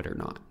they know it or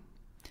not?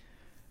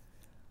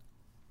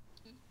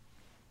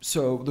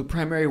 So the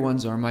primary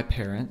ones are my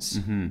parents.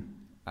 Mm-hmm.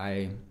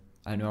 I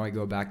know I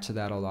go back to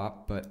that a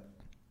lot, but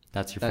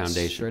that's your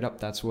foundation. Straight up,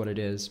 that's what it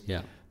is.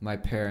 Yeah. My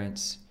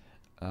parents.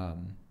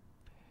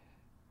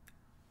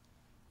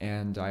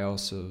 And I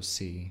also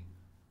see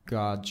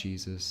God,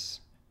 Jesus,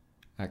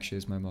 actually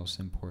is my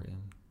most important.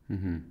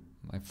 Mm-hmm.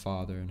 My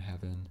Father in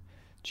heaven,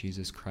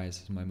 Jesus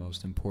Christ is my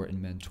most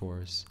important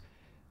mentors.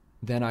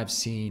 Then I've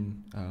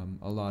seen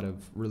a lot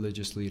of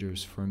religious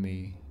leaders for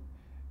me,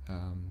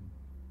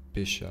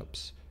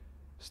 bishops,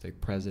 stake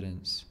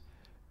presidents,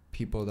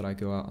 people that I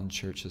go out on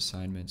church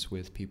assignments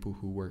with, people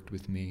who worked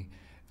with me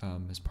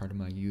as part of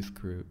my youth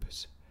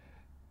groups.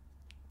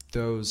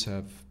 Those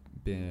have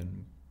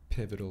been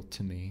pivotal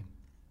to me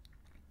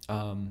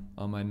on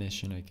my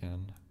mission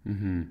again.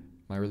 Mm-hmm.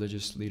 My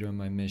religious leader on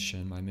my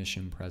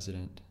mission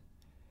president,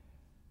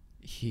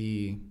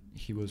 he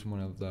was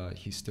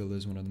he still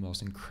is one of the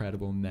most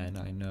incredible men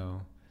I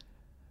know.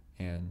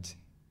 And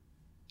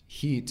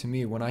to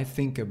me, when I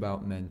think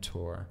about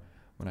mentor,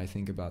 when I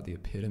think about the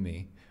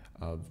epitome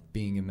of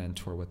being a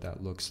mentor, what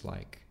that looks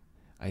like,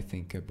 I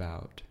think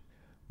about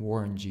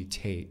Warren G.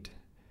 Tate,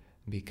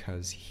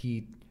 because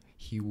he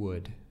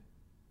would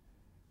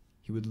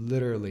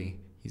literally,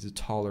 he's a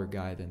taller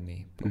guy than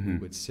me, but mm-hmm. we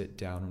would sit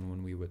down, and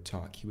when we would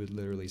talk, he would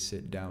literally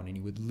sit down and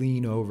he would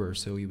lean over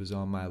so he was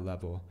on my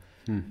level.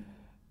 And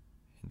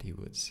he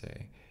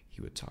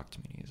would talk to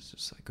me, and he was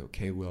just like,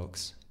 okay,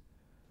 Wilkes,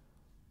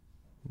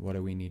 what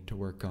do we need to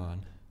work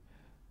on?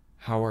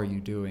 How are you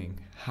doing?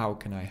 How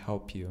can I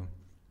help you?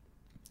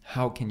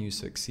 How can you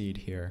succeed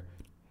here?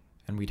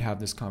 And we'd have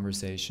this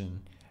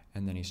conversation,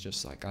 and then he's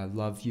just like, I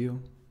love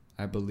you.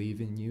 I believe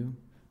in you.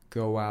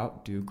 Go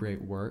out, do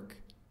great work.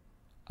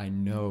 I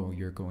know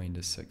you're going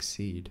to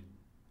succeed.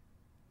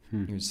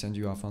 He would send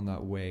you off on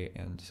that way,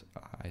 and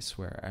I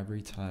swear,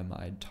 every time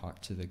I'd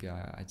talk to the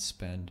guy, I'd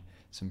spend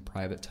some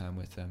private time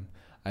with him.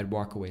 I'd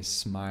walk away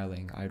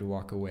smiling. I'd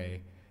walk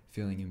away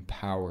feeling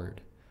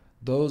empowered.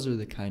 Those are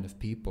the kind of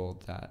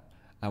people that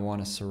I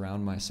want to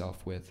surround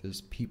myself with,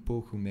 is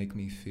people who make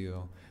me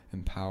feel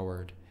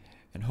empowered.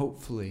 And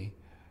hopefully,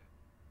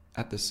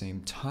 at the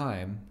same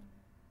time,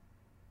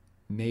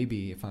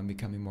 maybe if I'm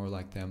becoming more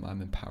like them,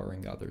 I'm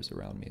empowering others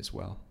around me as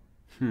well.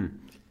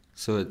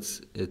 So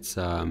it's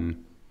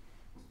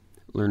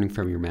learning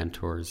from your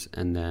mentors,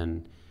 and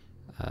then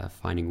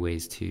finding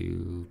ways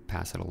to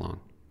pass it along.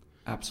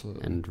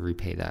 Absolutely. And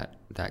repay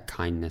that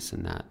kindness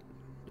and that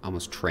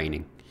almost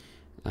training,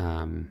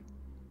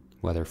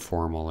 whether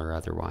formal or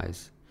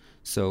otherwise.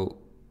 So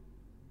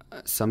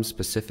some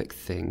specific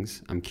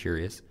things, I'm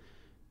curious,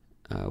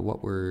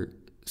 what were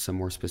some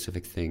more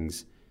specific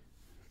things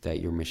that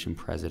your mission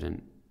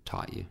president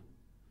taught you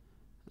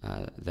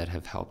that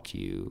have helped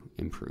you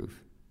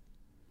improve?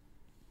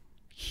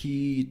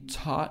 He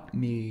taught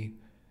me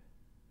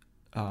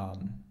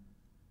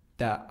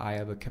that I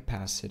have a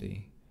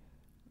capacity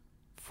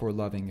for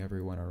loving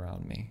everyone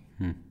around me.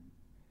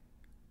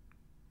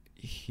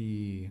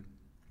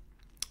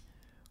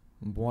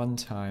 One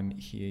time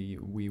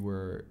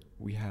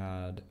we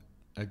had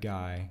a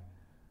guy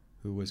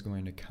who was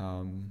going to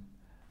come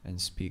and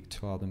speak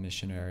to all the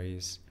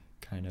missionaries,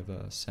 kind of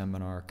a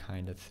seminar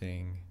kind of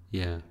thing.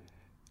 Yeah.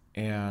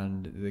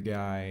 And the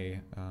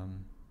guy,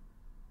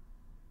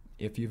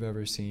 if you've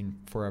ever seen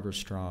Forever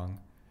Strong,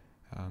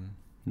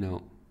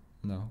 No.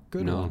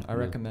 Good one. I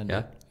recommend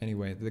it.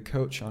 Anyway, the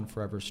coach on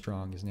Forever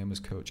Strong, his name was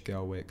Coach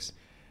Gail Wicks.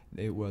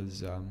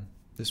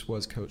 This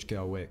was Coach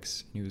Gail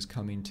Wicks. He was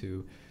coming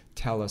to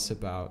tell us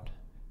about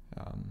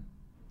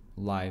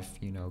life,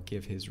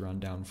 give his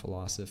rundown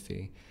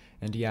philosophy.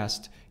 And he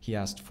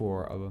asked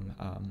for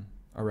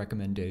a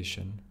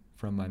recommendation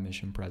from my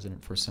mission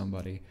president for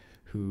somebody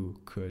who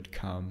could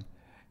come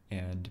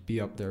and be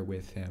up there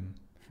with him.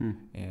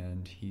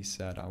 And he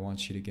said, I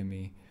want you to give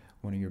me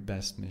one of your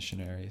best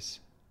missionaries.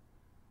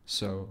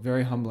 So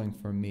very humbling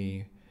for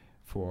me,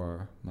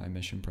 for my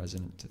mission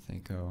president to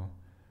think, oh,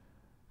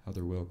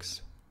 Elder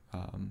Wilkes,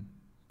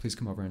 please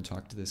come over and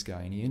talk to this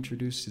guy. And he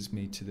introduces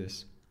me to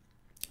this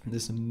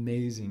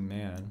amazing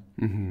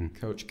man,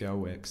 Coach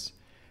Gelwicks.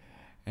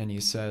 And he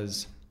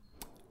says,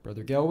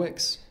 Brother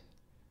Gelwicks,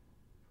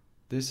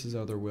 this is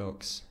Elder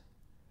Wilkes.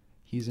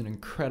 He's an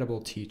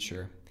incredible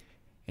teacher,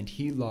 and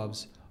he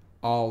loves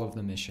all of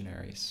the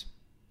missionaries,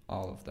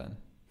 all of them.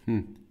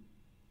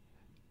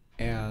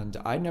 And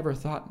I never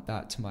thought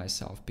that to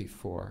myself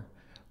before.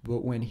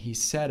 But when he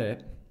said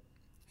it,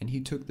 and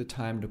he took the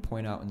time to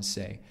point out and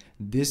say,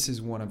 this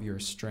is one of your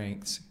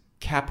strengths,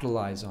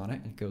 capitalize on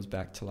it. It goes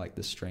back to like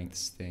the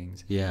strengths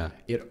things. Yeah.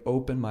 It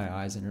opened my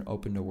eyes and it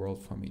opened a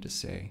world for me to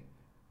say,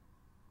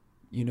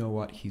 you know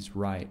what, he's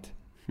right.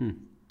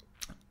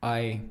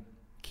 I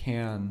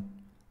can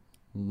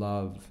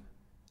love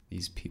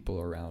these people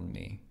around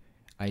me.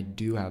 I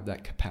do have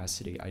that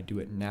capacity. I do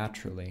it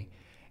naturally.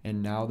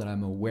 And now that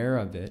I'm aware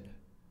of it,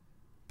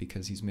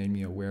 because he's made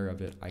me aware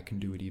of it, I can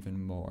do it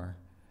even more.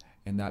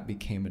 And that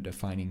became a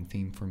defining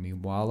theme for me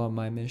while on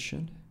my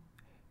mission.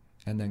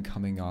 And then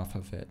coming off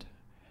of it,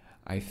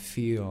 I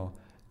feel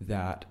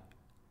that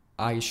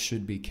I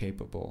should be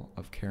capable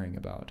of caring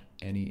about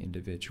any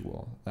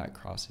individual that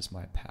crosses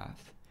my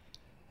path.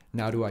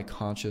 Now, do I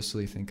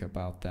consciously think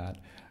about that?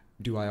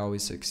 Do I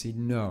always succeed?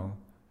 No.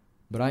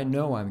 But I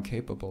know I'm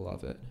capable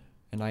of it.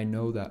 And I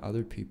know that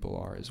other people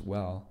are as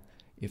well,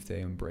 if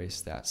they embrace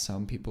that.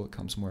 Some people it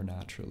comes more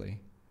naturally.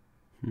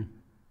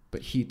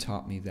 But he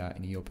taught me that,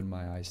 and he opened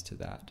my eyes to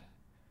that.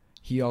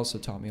 He also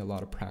taught me a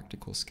lot of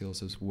practical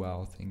skills as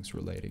well, things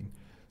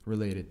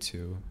related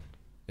to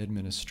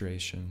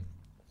administration,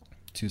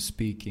 to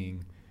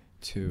speaking,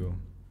 to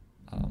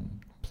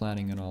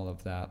planning and all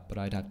of that. But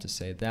I'd have to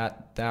say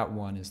that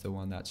one is the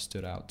one that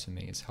stood out to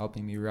me. It's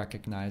helping me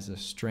recognize a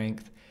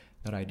strength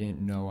that I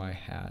didn't know I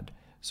had,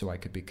 so I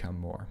could become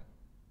more.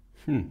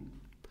 I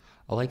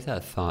like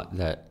that thought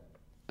that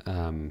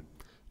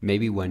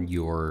maybe when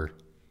you're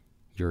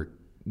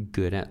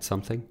good at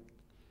something,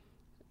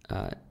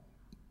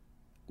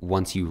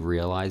 once you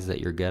realize that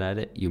you're good at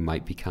it, you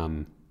might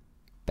become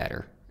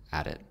better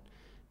at it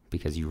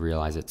because you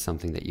realize it's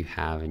something that you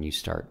have and you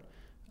start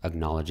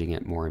acknowledging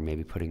it more and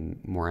maybe putting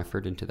more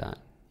effort into that.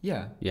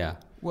 Yeah.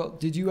 Well,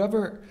 did you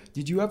ever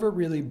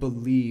really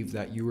believe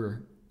that you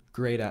were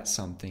great at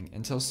something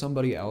until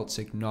somebody else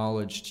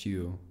acknowledged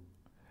you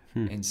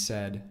and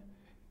said,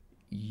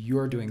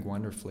 you're doing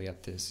wonderfully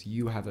at this.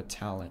 You have a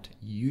talent.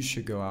 You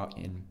should go out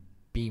and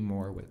be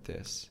more with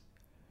this.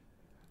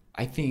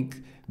 I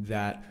think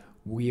that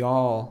we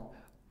all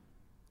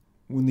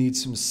will need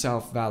some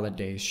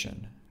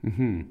self-validation.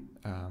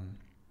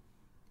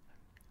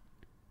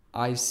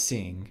 I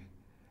sing.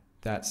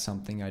 That's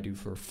something I do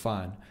for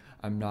fun.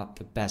 I'm not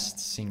the best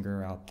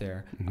singer out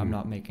there. I'm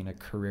not making a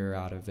career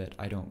out of it.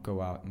 I don't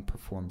go out and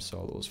perform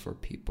solos for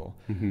people.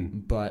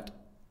 But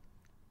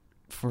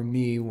for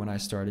me, when I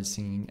started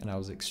singing, and I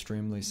was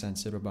extremely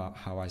sensitive about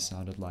how I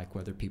sounded like,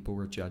 whether people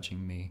were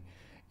judging me,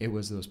 it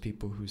was those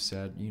people who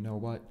said, you know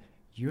what,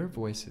 your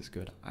voice is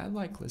good. I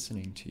like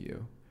listening to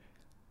you.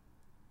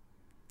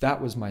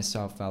 That was my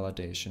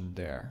self-validation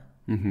there.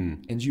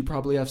 And you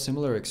probably have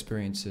similar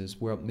experiences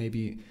where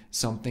maybe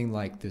something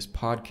like this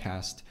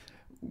podcast,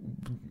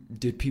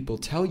 did people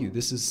tell you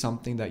this is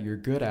something that you're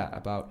good at,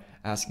 about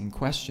asking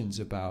questions,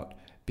 about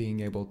being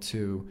able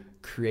to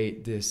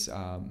create this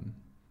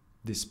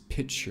this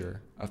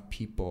picture of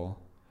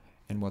people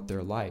and what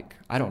they're like?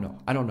 I don't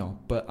know,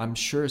 but I'm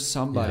sure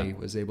somebody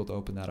was able to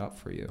open that up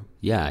for you.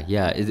 Yeah.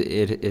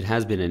 It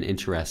has been an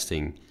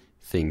interesting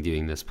thing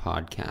doing this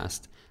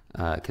podcast,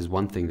 because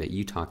one thing that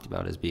you talked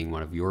about as being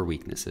one of your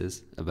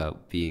weaknesses,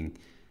 about being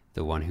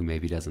the one who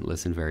maybe doesn't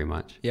listen very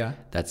much. Yeah.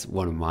 That's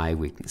one of my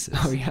weaknesses.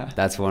 Oh, yeah.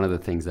 That's one of the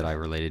things that I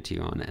related to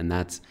you on. And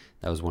that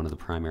was one of the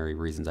primary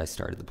reasons I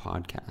started the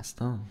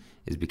podcast,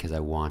 is because I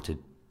wanted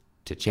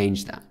to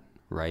change that,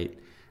 right?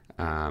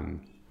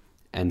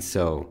 And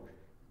so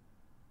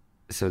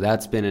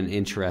that's been an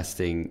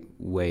interesting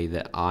way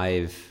that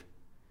I've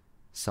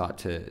sought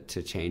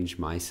to change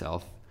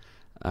myself.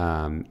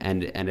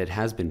 And it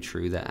has been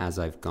true that as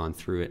I've gone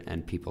through it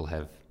and people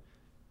have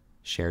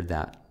shared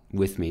that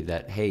with me,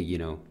 that, hey,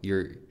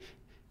 you're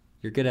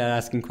good at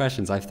asking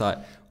questions, I've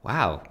thought,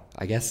 wow,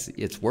 I guess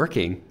it's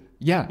working.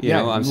 Yeah.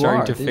 I'm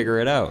starting to figure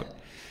it out.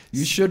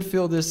 You should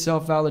feel this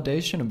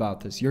self-validation about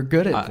this. You're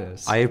good at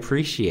this. I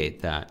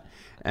appreciate that.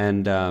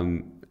 And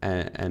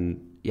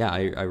yeah,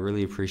 I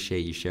really appreciate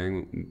you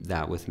sharing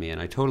that with me.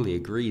 And I totally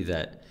agree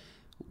that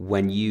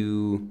when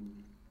you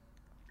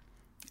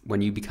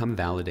become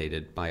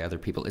validated by other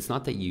people, it's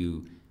not that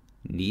you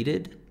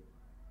needed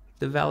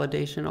the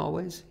validation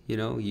always,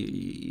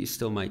 you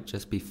still might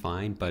just be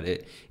fine, but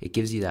it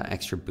gives you that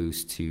extra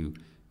boost to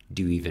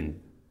do even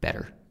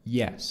better.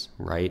 Yes.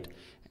 Right?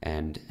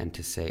 And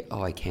to say,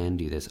 oh, I can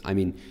do this. I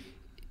mean,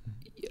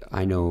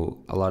 I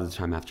know a lot of the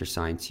time after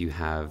science, you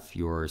have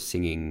your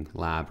singing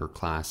lab or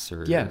class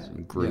or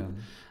group.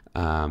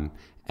 Yeah.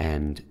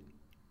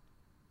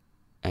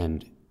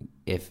 And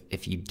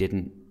if you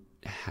didn't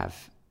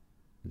have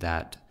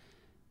that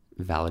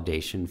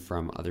validation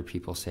from other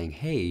people saying,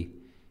 hey,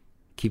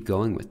 keep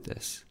going with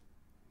this,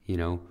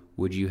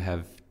 would you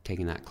have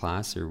taken that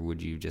class, or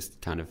would you just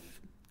kind of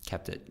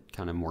kept it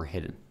kind of more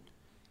hidden?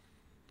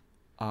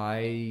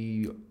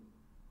 I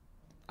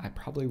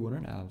probably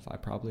wouldn't have. I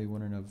probably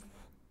wouldn't have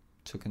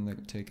taken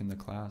the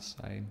class.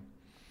 I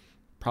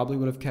probably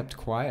would have kept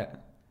quiet.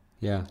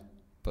 Yeah.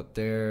 But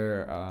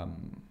there,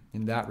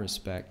 in that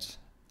respect,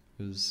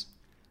 was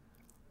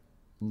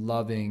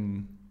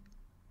loving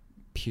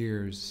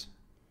peers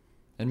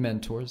and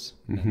mentors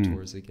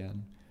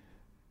again,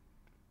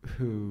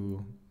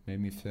 who made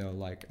me feel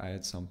like I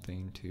had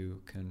something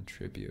to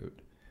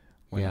contribute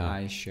when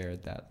I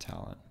shared that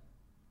talent.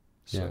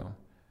 So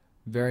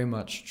very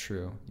much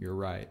true. You're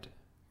right.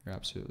 You're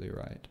absolutely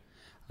right.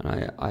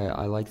 And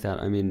I like that.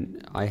 I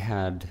mean, I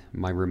had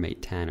my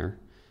roommate Tanner.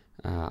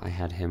 I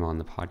had him on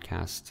the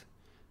podcast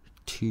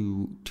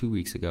two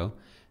weeks ago,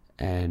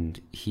 and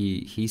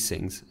he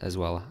sings as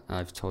well.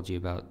 I've told you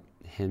about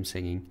him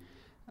singing,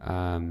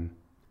 and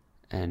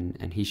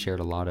he shared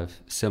a lot of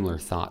similar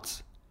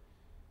thoughts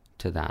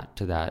to that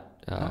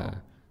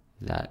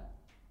that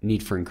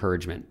need for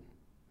encouragement,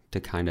 to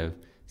kind of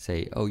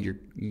say, oh,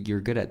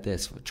 you're good at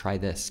this, try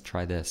this,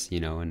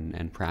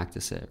 and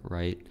practice it,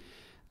 right?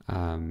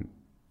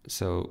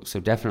 So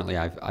definitely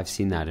I've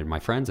seen that in my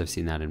friends, I've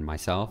seen that in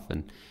myself,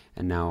 and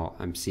now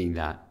I'm seeing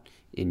that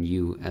in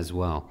you as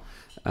well,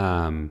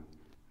 and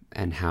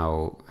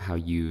how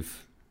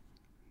you've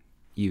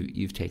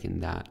taken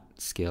that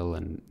skill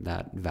and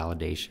that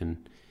validation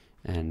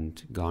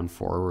and gone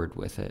forward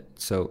with it.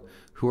 So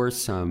who are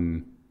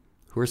some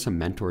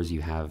mentors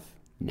you have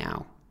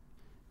now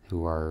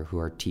who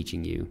are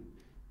teaching you?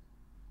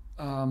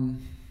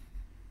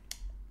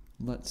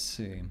 Let's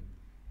see.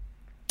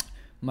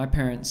 My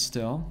parents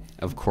still.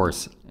 Of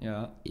course.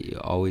 Yeah. You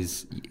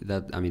always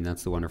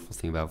that's the wonderful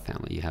thing about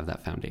family. You have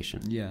that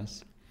foundation.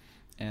 Yes.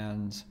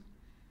 And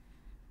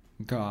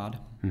God.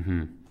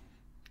 Mm-hmm.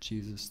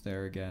 Jesus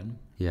there again.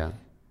 Yeah.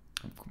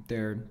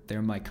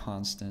 They're my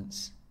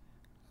constants.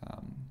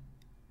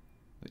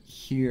 But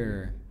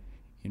here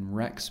in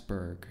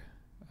Rexburg,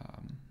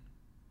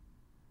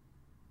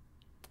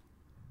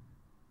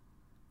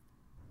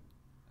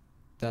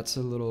 that's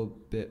a little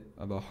bit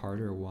of a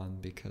harder one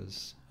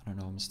because, I don't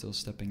know, I'm still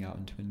stepping out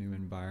into a new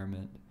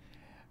environment.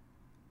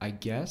 I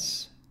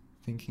guess,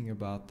 thinking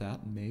about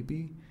that,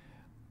 maybe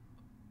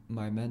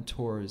my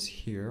mentors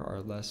here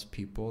are less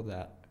people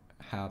that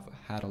have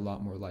had a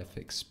lot more life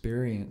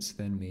experience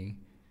than me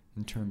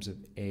in terms of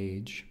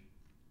age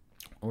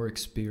or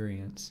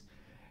experience,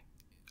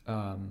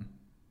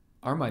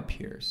 are my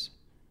peers.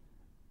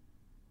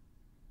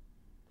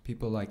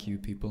 People like you,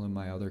 people in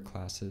my other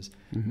classes,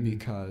 mm-hmm.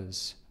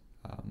 because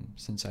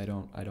since I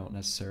don't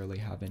necessarily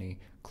have any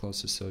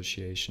close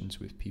associations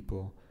with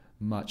people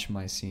much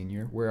my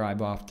senior, where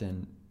I've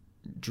often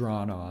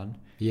drawn on.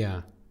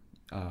 Yeah.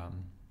 I'm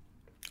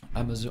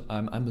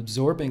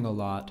absorbing a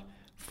lot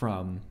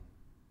from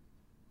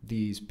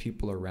these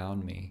people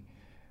around me,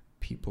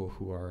 people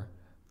who are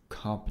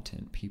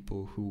competent,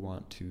 people who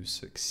want to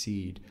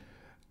succeed.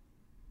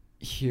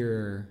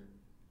 Here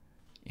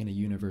in a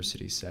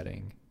university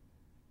setting,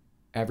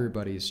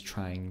 everybody's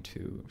trying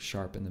to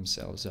sharpen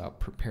themselves up,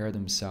 prepare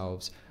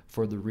themselves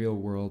for the real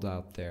world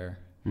out there.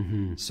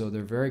 Mm-hmm. So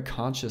they're very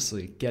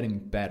consciously getting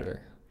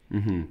better.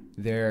 Mm-hmm.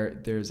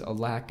 There's a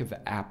lack of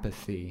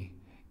apathy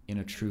in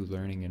a true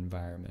learning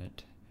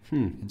environment.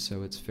 And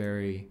so it's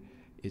very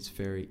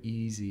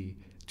easy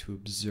to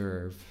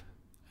observe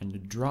and to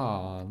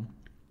draw on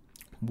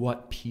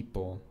what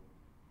people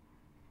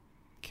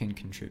can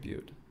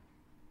contribute,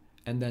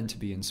 and then to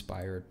be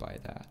inspired by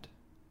that.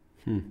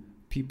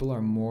 People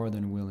are more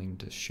than willing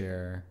to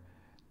share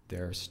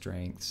their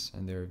strengths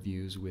and their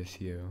views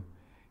with you,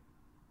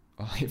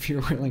 if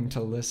you're willing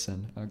to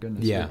listen. Oh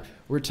goodness. Yeah.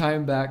 We're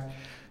tying back,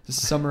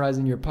 just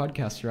summarizing your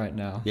podcast right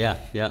now. Yeah.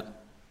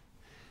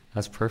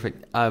 That's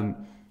perfect.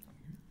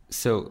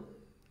 So,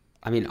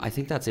 I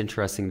think that's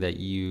interesting that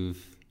you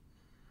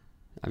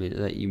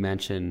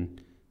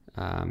mentioned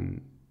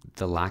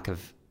the lack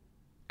of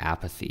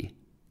apathy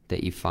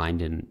that you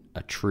find in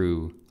a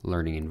true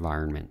learning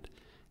environment,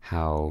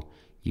 how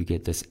you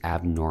get this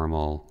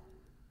abnormal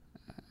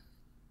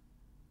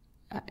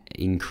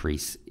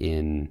increase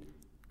in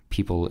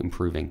people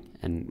improving.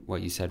 And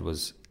what you said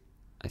was,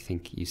 I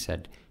think you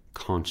said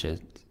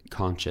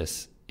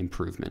conscious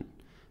improvement,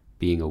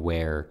 being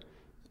aware,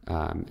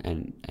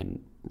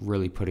 and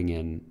really putting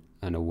in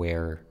an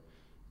aware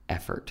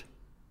effort,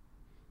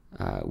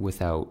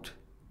 without,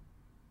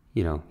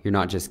 you're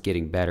not just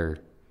getting better,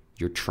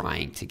 you're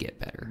trying to get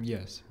better.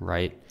 Yes.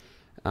 Right?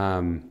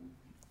 And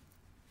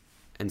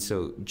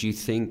so do you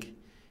think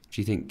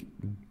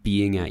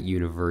being at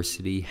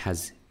university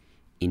has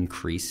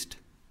increased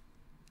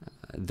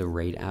the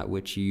rate at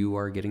which you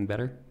are getting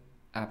better?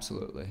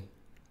 Absolutely.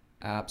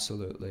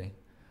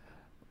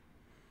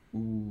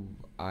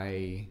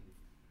 I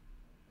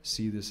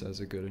see this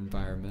as a good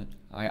environment.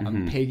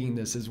 I'm pegging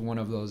this as one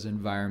of those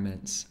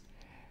environments,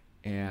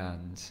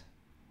 and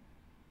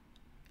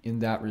in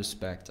that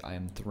respect, I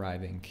am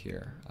thriving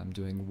here. I'm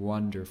doing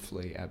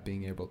wonderfully at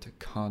being able to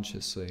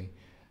consciously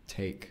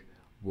take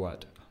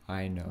what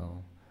I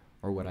know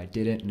or what I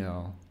didn't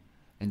know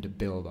and to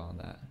build on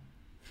that.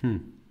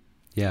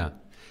 Yeah.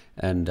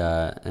 And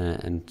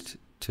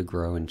to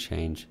grow and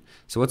change.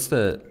 So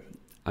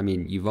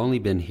you've only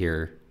been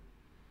here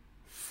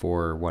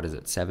for,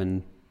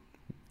 7-8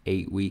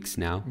 weeks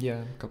now?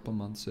 Yeah, a couple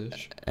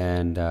months-ish.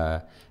 And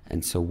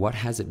so what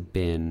has it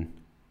been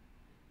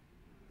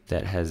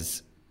that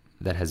has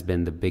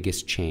been the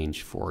biggest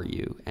change for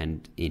you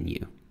and in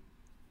you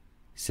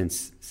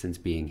since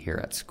being here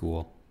at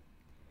school?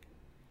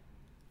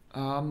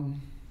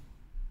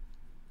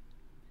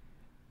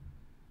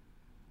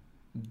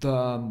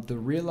 The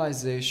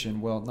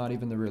realization, well, not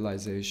even the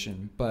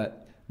realization,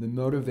 but the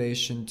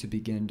motivation to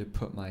begin to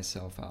put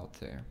myself out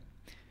there.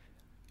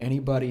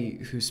 Anybody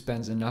who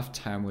spends enough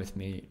time with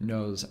me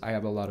knows I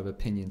have a lot of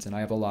opinions and I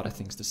have a lot of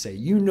things to say.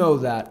 You know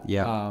that.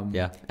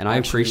 Yeah. And I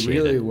appreciate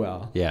really it.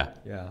 well. Yeah.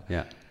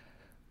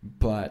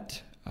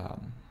 But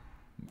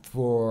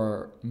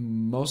for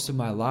most of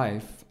my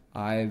life,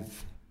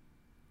 I've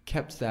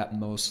kept that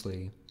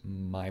mostly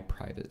my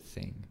private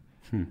thing.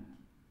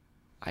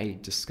 I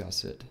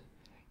discuss it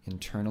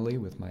internally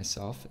with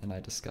myself, and I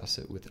discuss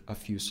it with a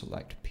few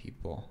select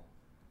people.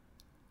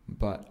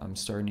 But I'm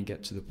starting to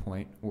get to the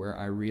point where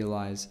I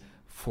realize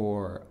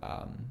for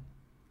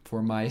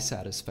my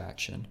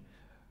satisfaction,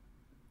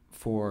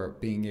 for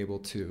being able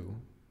to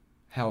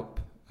help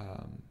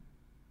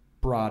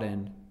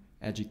broaden,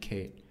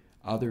 educate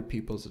other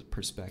people's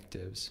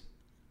perspectives,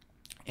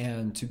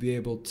 and to be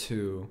able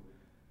to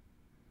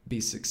be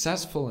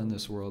successful in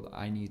this world,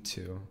 I need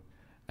to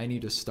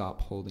stop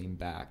holding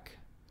back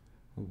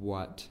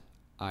what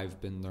I've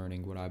been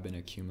learning, what I've been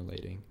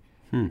accumulating.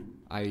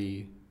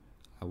 I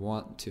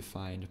want to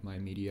find my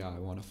media, I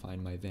want to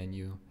find my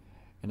venue,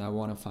 and I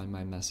want to find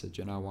my message,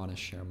 and I want to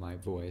share my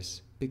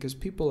voice. Because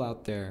people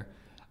out there,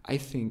 I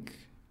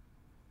think,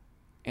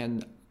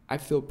 and I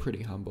feel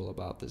pretty humble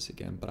about this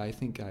again, but I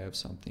think I have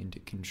something to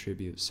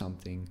contribute,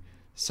 something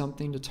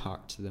to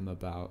talk to them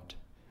about,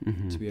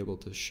 to be able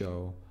to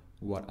show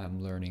what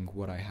I'm learning,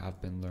 what I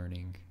have been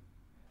learning,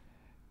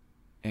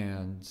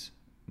 and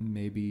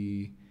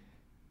maybe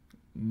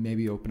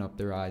open up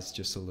their eyes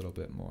just a little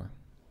bit more.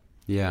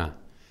 Yeah.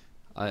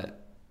 I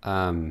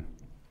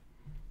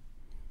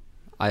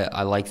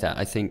like that.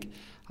 I think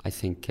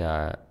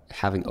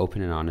having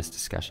open and honest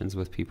discussions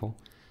with people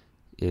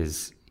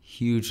is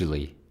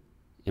hugely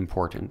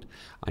important.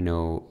 I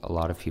know a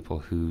lot of people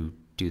who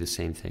do the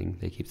same thing.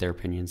 They keep their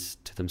opinions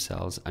to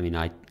themselves. I mean,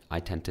 I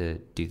tend to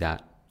do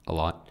that a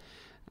lot.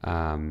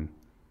 And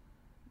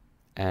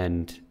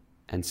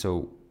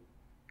so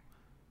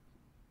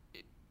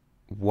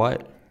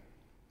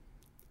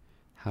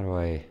how do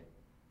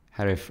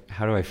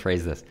I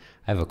phrase this?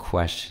 I have a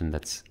question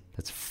that's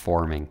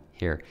forming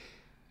here.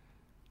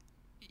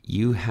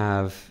 You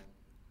have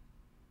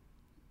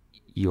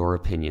your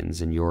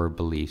opinions and your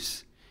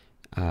beliefs,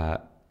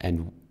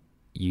 and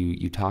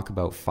you talk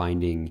about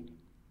finding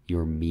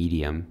your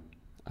medium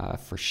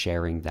for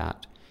sharing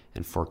that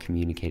and for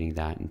communicating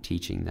that and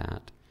teaching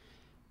that.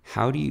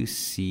 How do you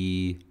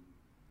see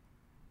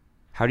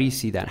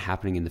that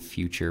happening in the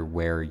future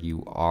where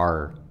you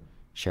are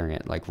sharing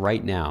it? Like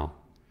right now,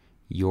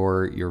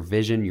 your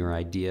vision, your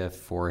idea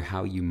for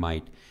how you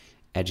might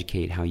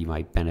educate, how you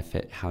might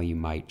benefit, how you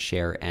might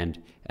share,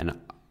 and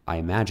I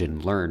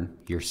imagine learn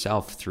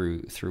yourself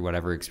through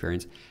whatever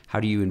experience. How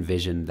do you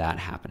envision that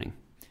happening?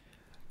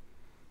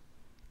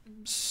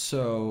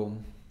 So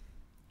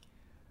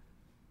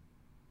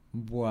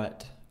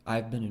what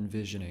I've been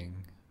envisioning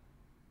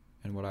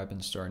and what I've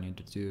been starting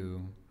to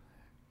do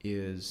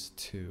is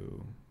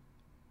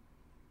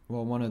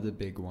one of the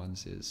big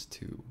ones is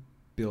to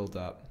build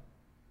up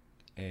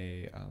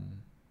an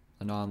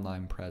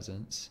online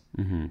presence.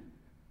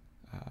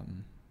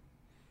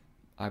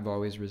 I've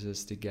always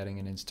resisted getting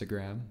an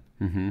Instagram,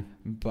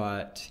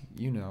 but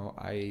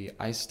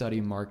I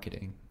study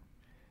marketing.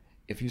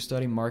 If you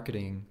study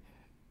marketing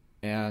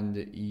and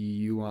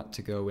you want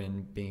to go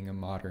in being a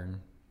modern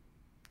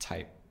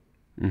type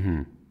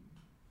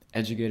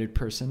educated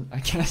person, I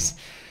guess,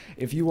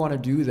 if you want to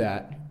do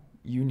that,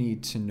 you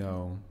need to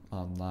know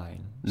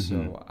online.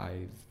 So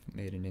I've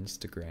made an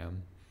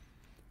Instagram.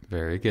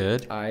 Very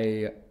good.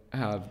 I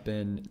have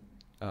been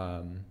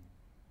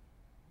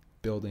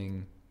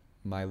building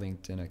my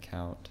LinkedIn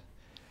account,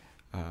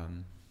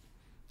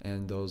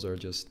 and those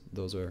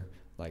are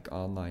like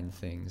online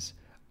things.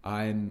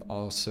 I'm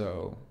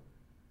also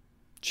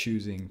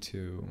choosing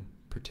to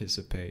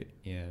participate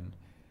in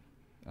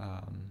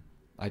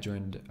I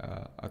joined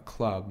a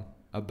club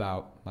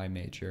about my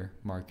major,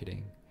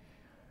 marketing.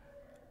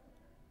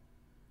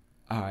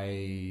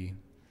 I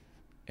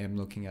am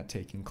looking at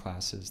taking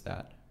classes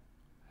that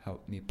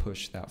help me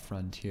push that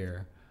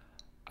frontier.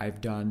 I've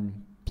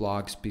done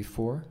blogs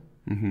before.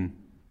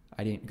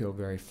 I didn't go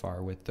very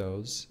far with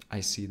those. I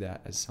see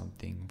that as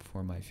something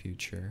for my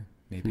future,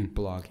 maybe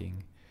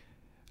blogging.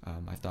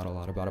 I thought a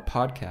lot about a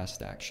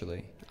podcast,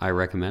 actually. I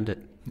recommend it.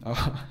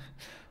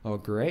 Oh,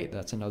 great.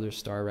 That's another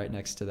star right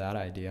next to that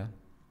idea.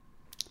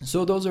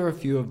 So those are a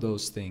few of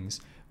those things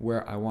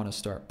where I want to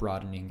start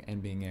broadening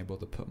and being able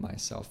to put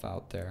myself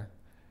out there.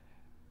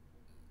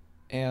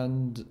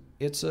 And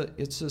it's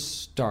a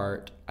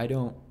start. I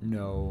don't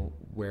know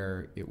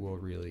where it will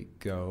really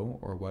go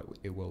or what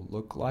it will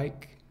look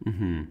like.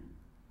 Mm-hmm.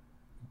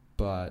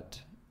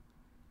 But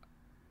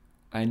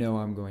I know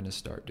I'm going to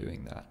start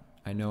doing that.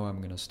 I know I'm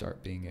going to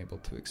start being able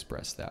to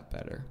express that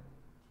better.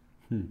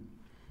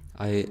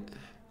 I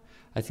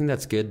think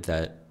that's good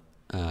that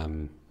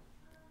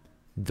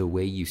the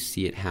way you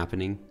see it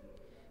happening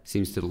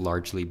seems to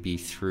largely be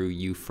through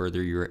you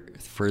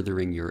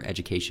furthering your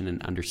education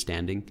and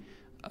understanding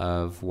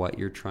of what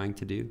you're trying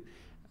to do.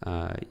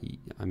 I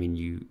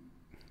mean,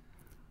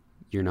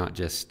 you're not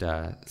just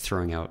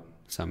throwing out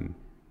some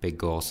big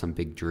goal, some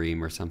big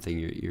dream or something.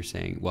 You're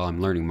saying, well, I'm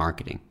learning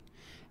marketing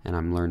and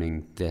I'm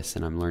learning this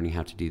and I'm learning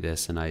how to do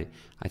this. And I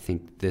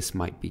think this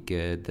might be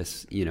good.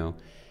 This, you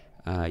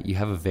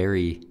have a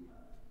very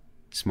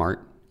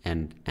smart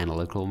and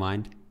analytical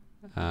mind.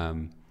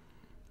 I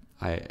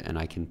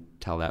can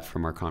tell that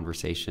from our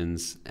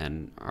conversations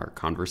and our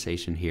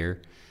conversation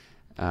here.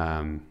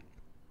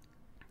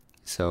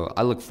 So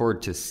I look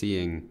forward to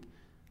seeing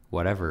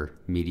whatever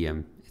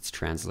medium it's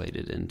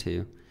translated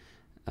into,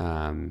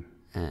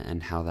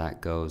 and how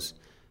that goes.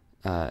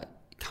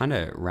 Kind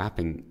of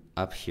wrapping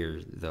up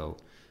here, though,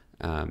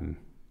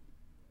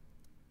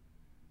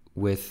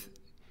 with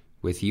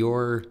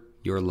your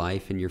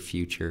life and your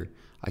future,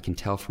 I can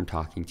tell from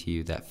talking to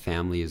you that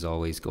family is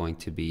always going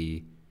to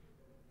be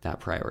that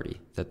priority,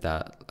 that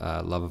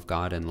love of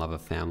God and love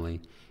of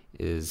family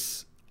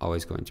is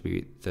always going to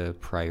be the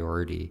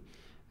priority.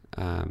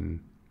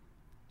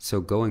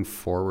 So going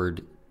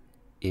forward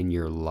in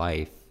your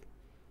life,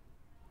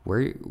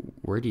 where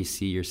do you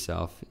see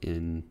yourself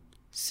in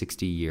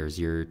 60 years?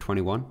 You're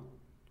 21,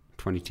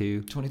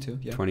 22? 22,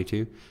 yeah.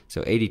 22.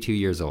 So 82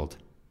 years old.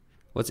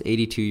 What's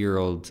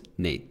 82-year-old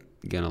Nate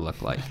going to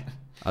look like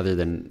other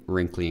than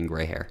wrinkly and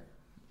gray hair?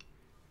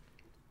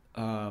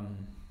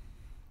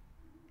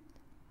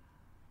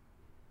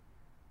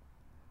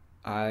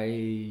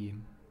 I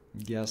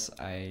guess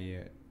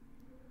I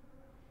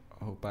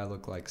hope I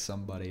look like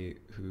somebody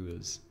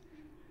who's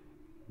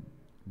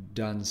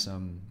done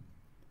some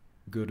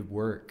good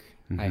work.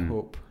 I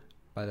hope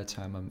by the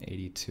time I'm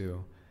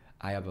 82,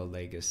 I have a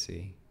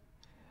legacy,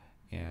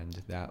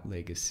 and that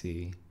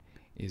legacy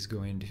is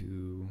going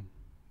to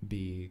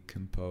be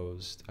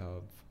composed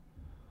of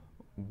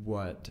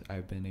what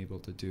I've been able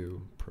to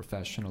do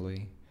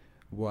professionally,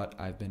 what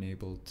I've been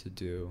able to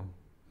do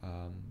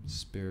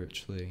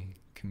spiritually,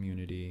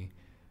 community,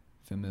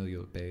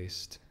 familial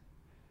based,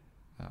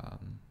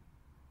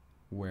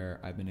 where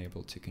I've been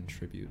able to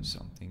contribute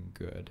something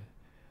good.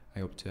 I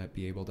hope to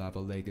be able to have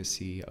a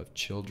legacy of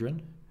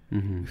children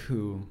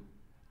who,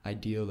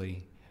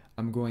 ideally,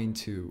 I'm going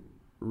to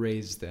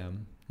raise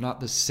them, not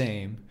the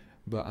same,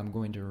 but I'm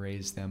going to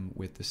raise them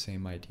with the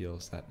same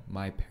ideals that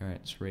my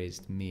parents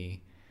raised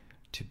me,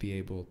 to be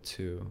able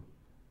to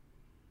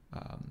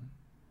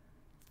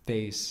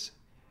face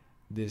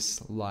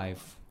this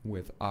life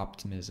with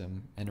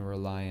optimism and a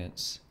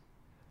reliance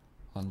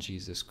on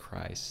Jesus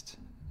Christ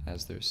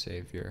as their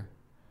Savior.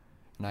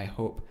 And I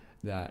hope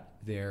that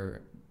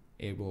they're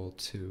able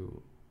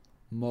to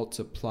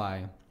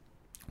multiply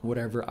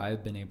whatever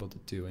I've been able to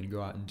do and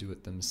go out and do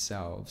it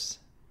themselves.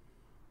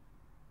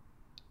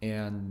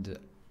 And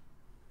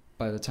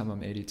by the time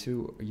I'm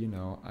 82,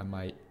 I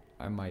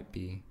might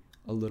be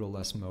a little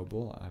less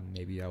mobile.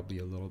 Maybe I'll be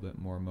a little bit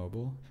more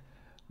mobile,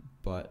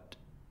 but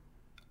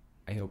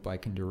I hope I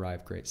can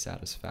derive great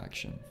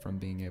satisfaction from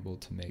being able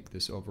to make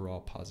this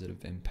overall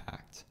positive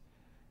impact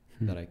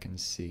that I can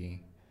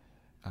see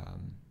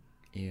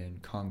in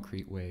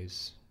concrete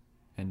ways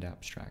and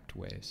abstract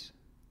ways.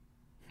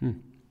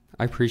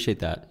 I appreciate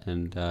that,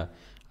 and I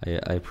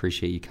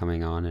appreciate you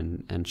coming on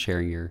and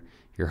sharing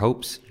your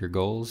hopes, your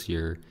goals,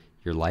 your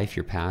life,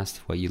 your past,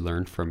 what you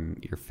learned from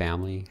your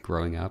family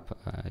growing up,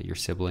 your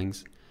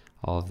siblings,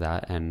 all of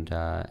that,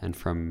 and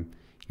from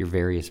your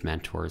various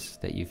mentors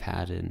that you've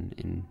had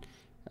in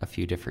a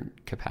few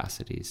different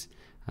capacities.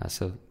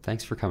 So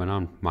thanks for coming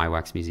on My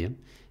Wax Museum,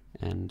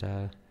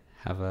 and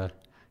have a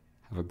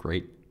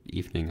great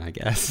evening, I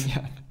guess.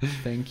 Yeah,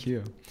 thank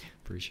you.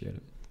 Appreciate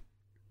it.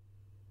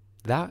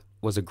 That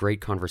was a great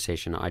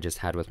conversation I just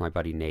had with my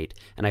buddy Nate,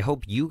 and I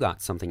hope you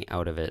got something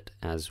out of it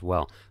as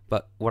well.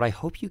 But what I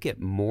hope you get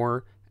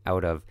more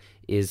out of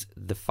is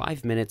the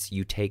 5 minutes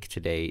you take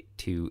today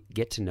to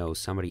get to know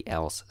somebody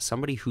else,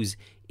 somebody who's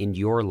in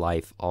your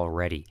life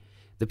already.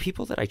 The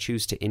people that I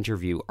choose to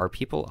interview are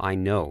people I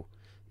know,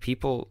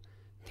 people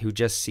who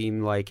just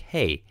seem like,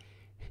 hey,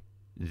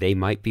 they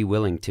might be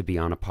willing to be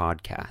on a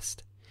podcast.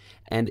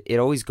 And it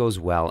always goes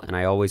well, and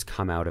I always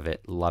come out of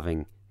it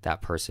loving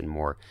that person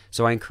more.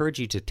 So I encourage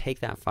you to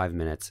take that 5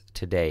 minutes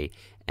today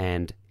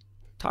and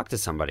talk to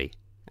somebody.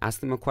 Ask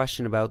them a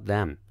question about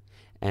them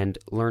and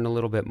learn a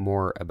little bit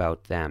more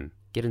about them.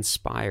 Get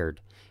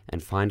inspired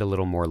and find a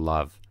little more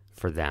love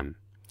for them.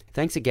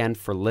 Thanks again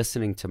for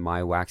listening to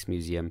My Wax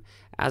Museum.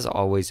 As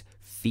always,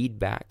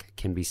 feedback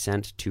can be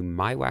sent to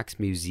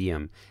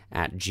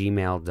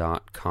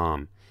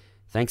mywaxmuseum@gmail.com.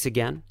 Thanks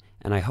again,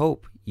 and I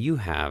hope you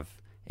have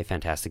a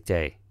fantastic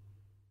day.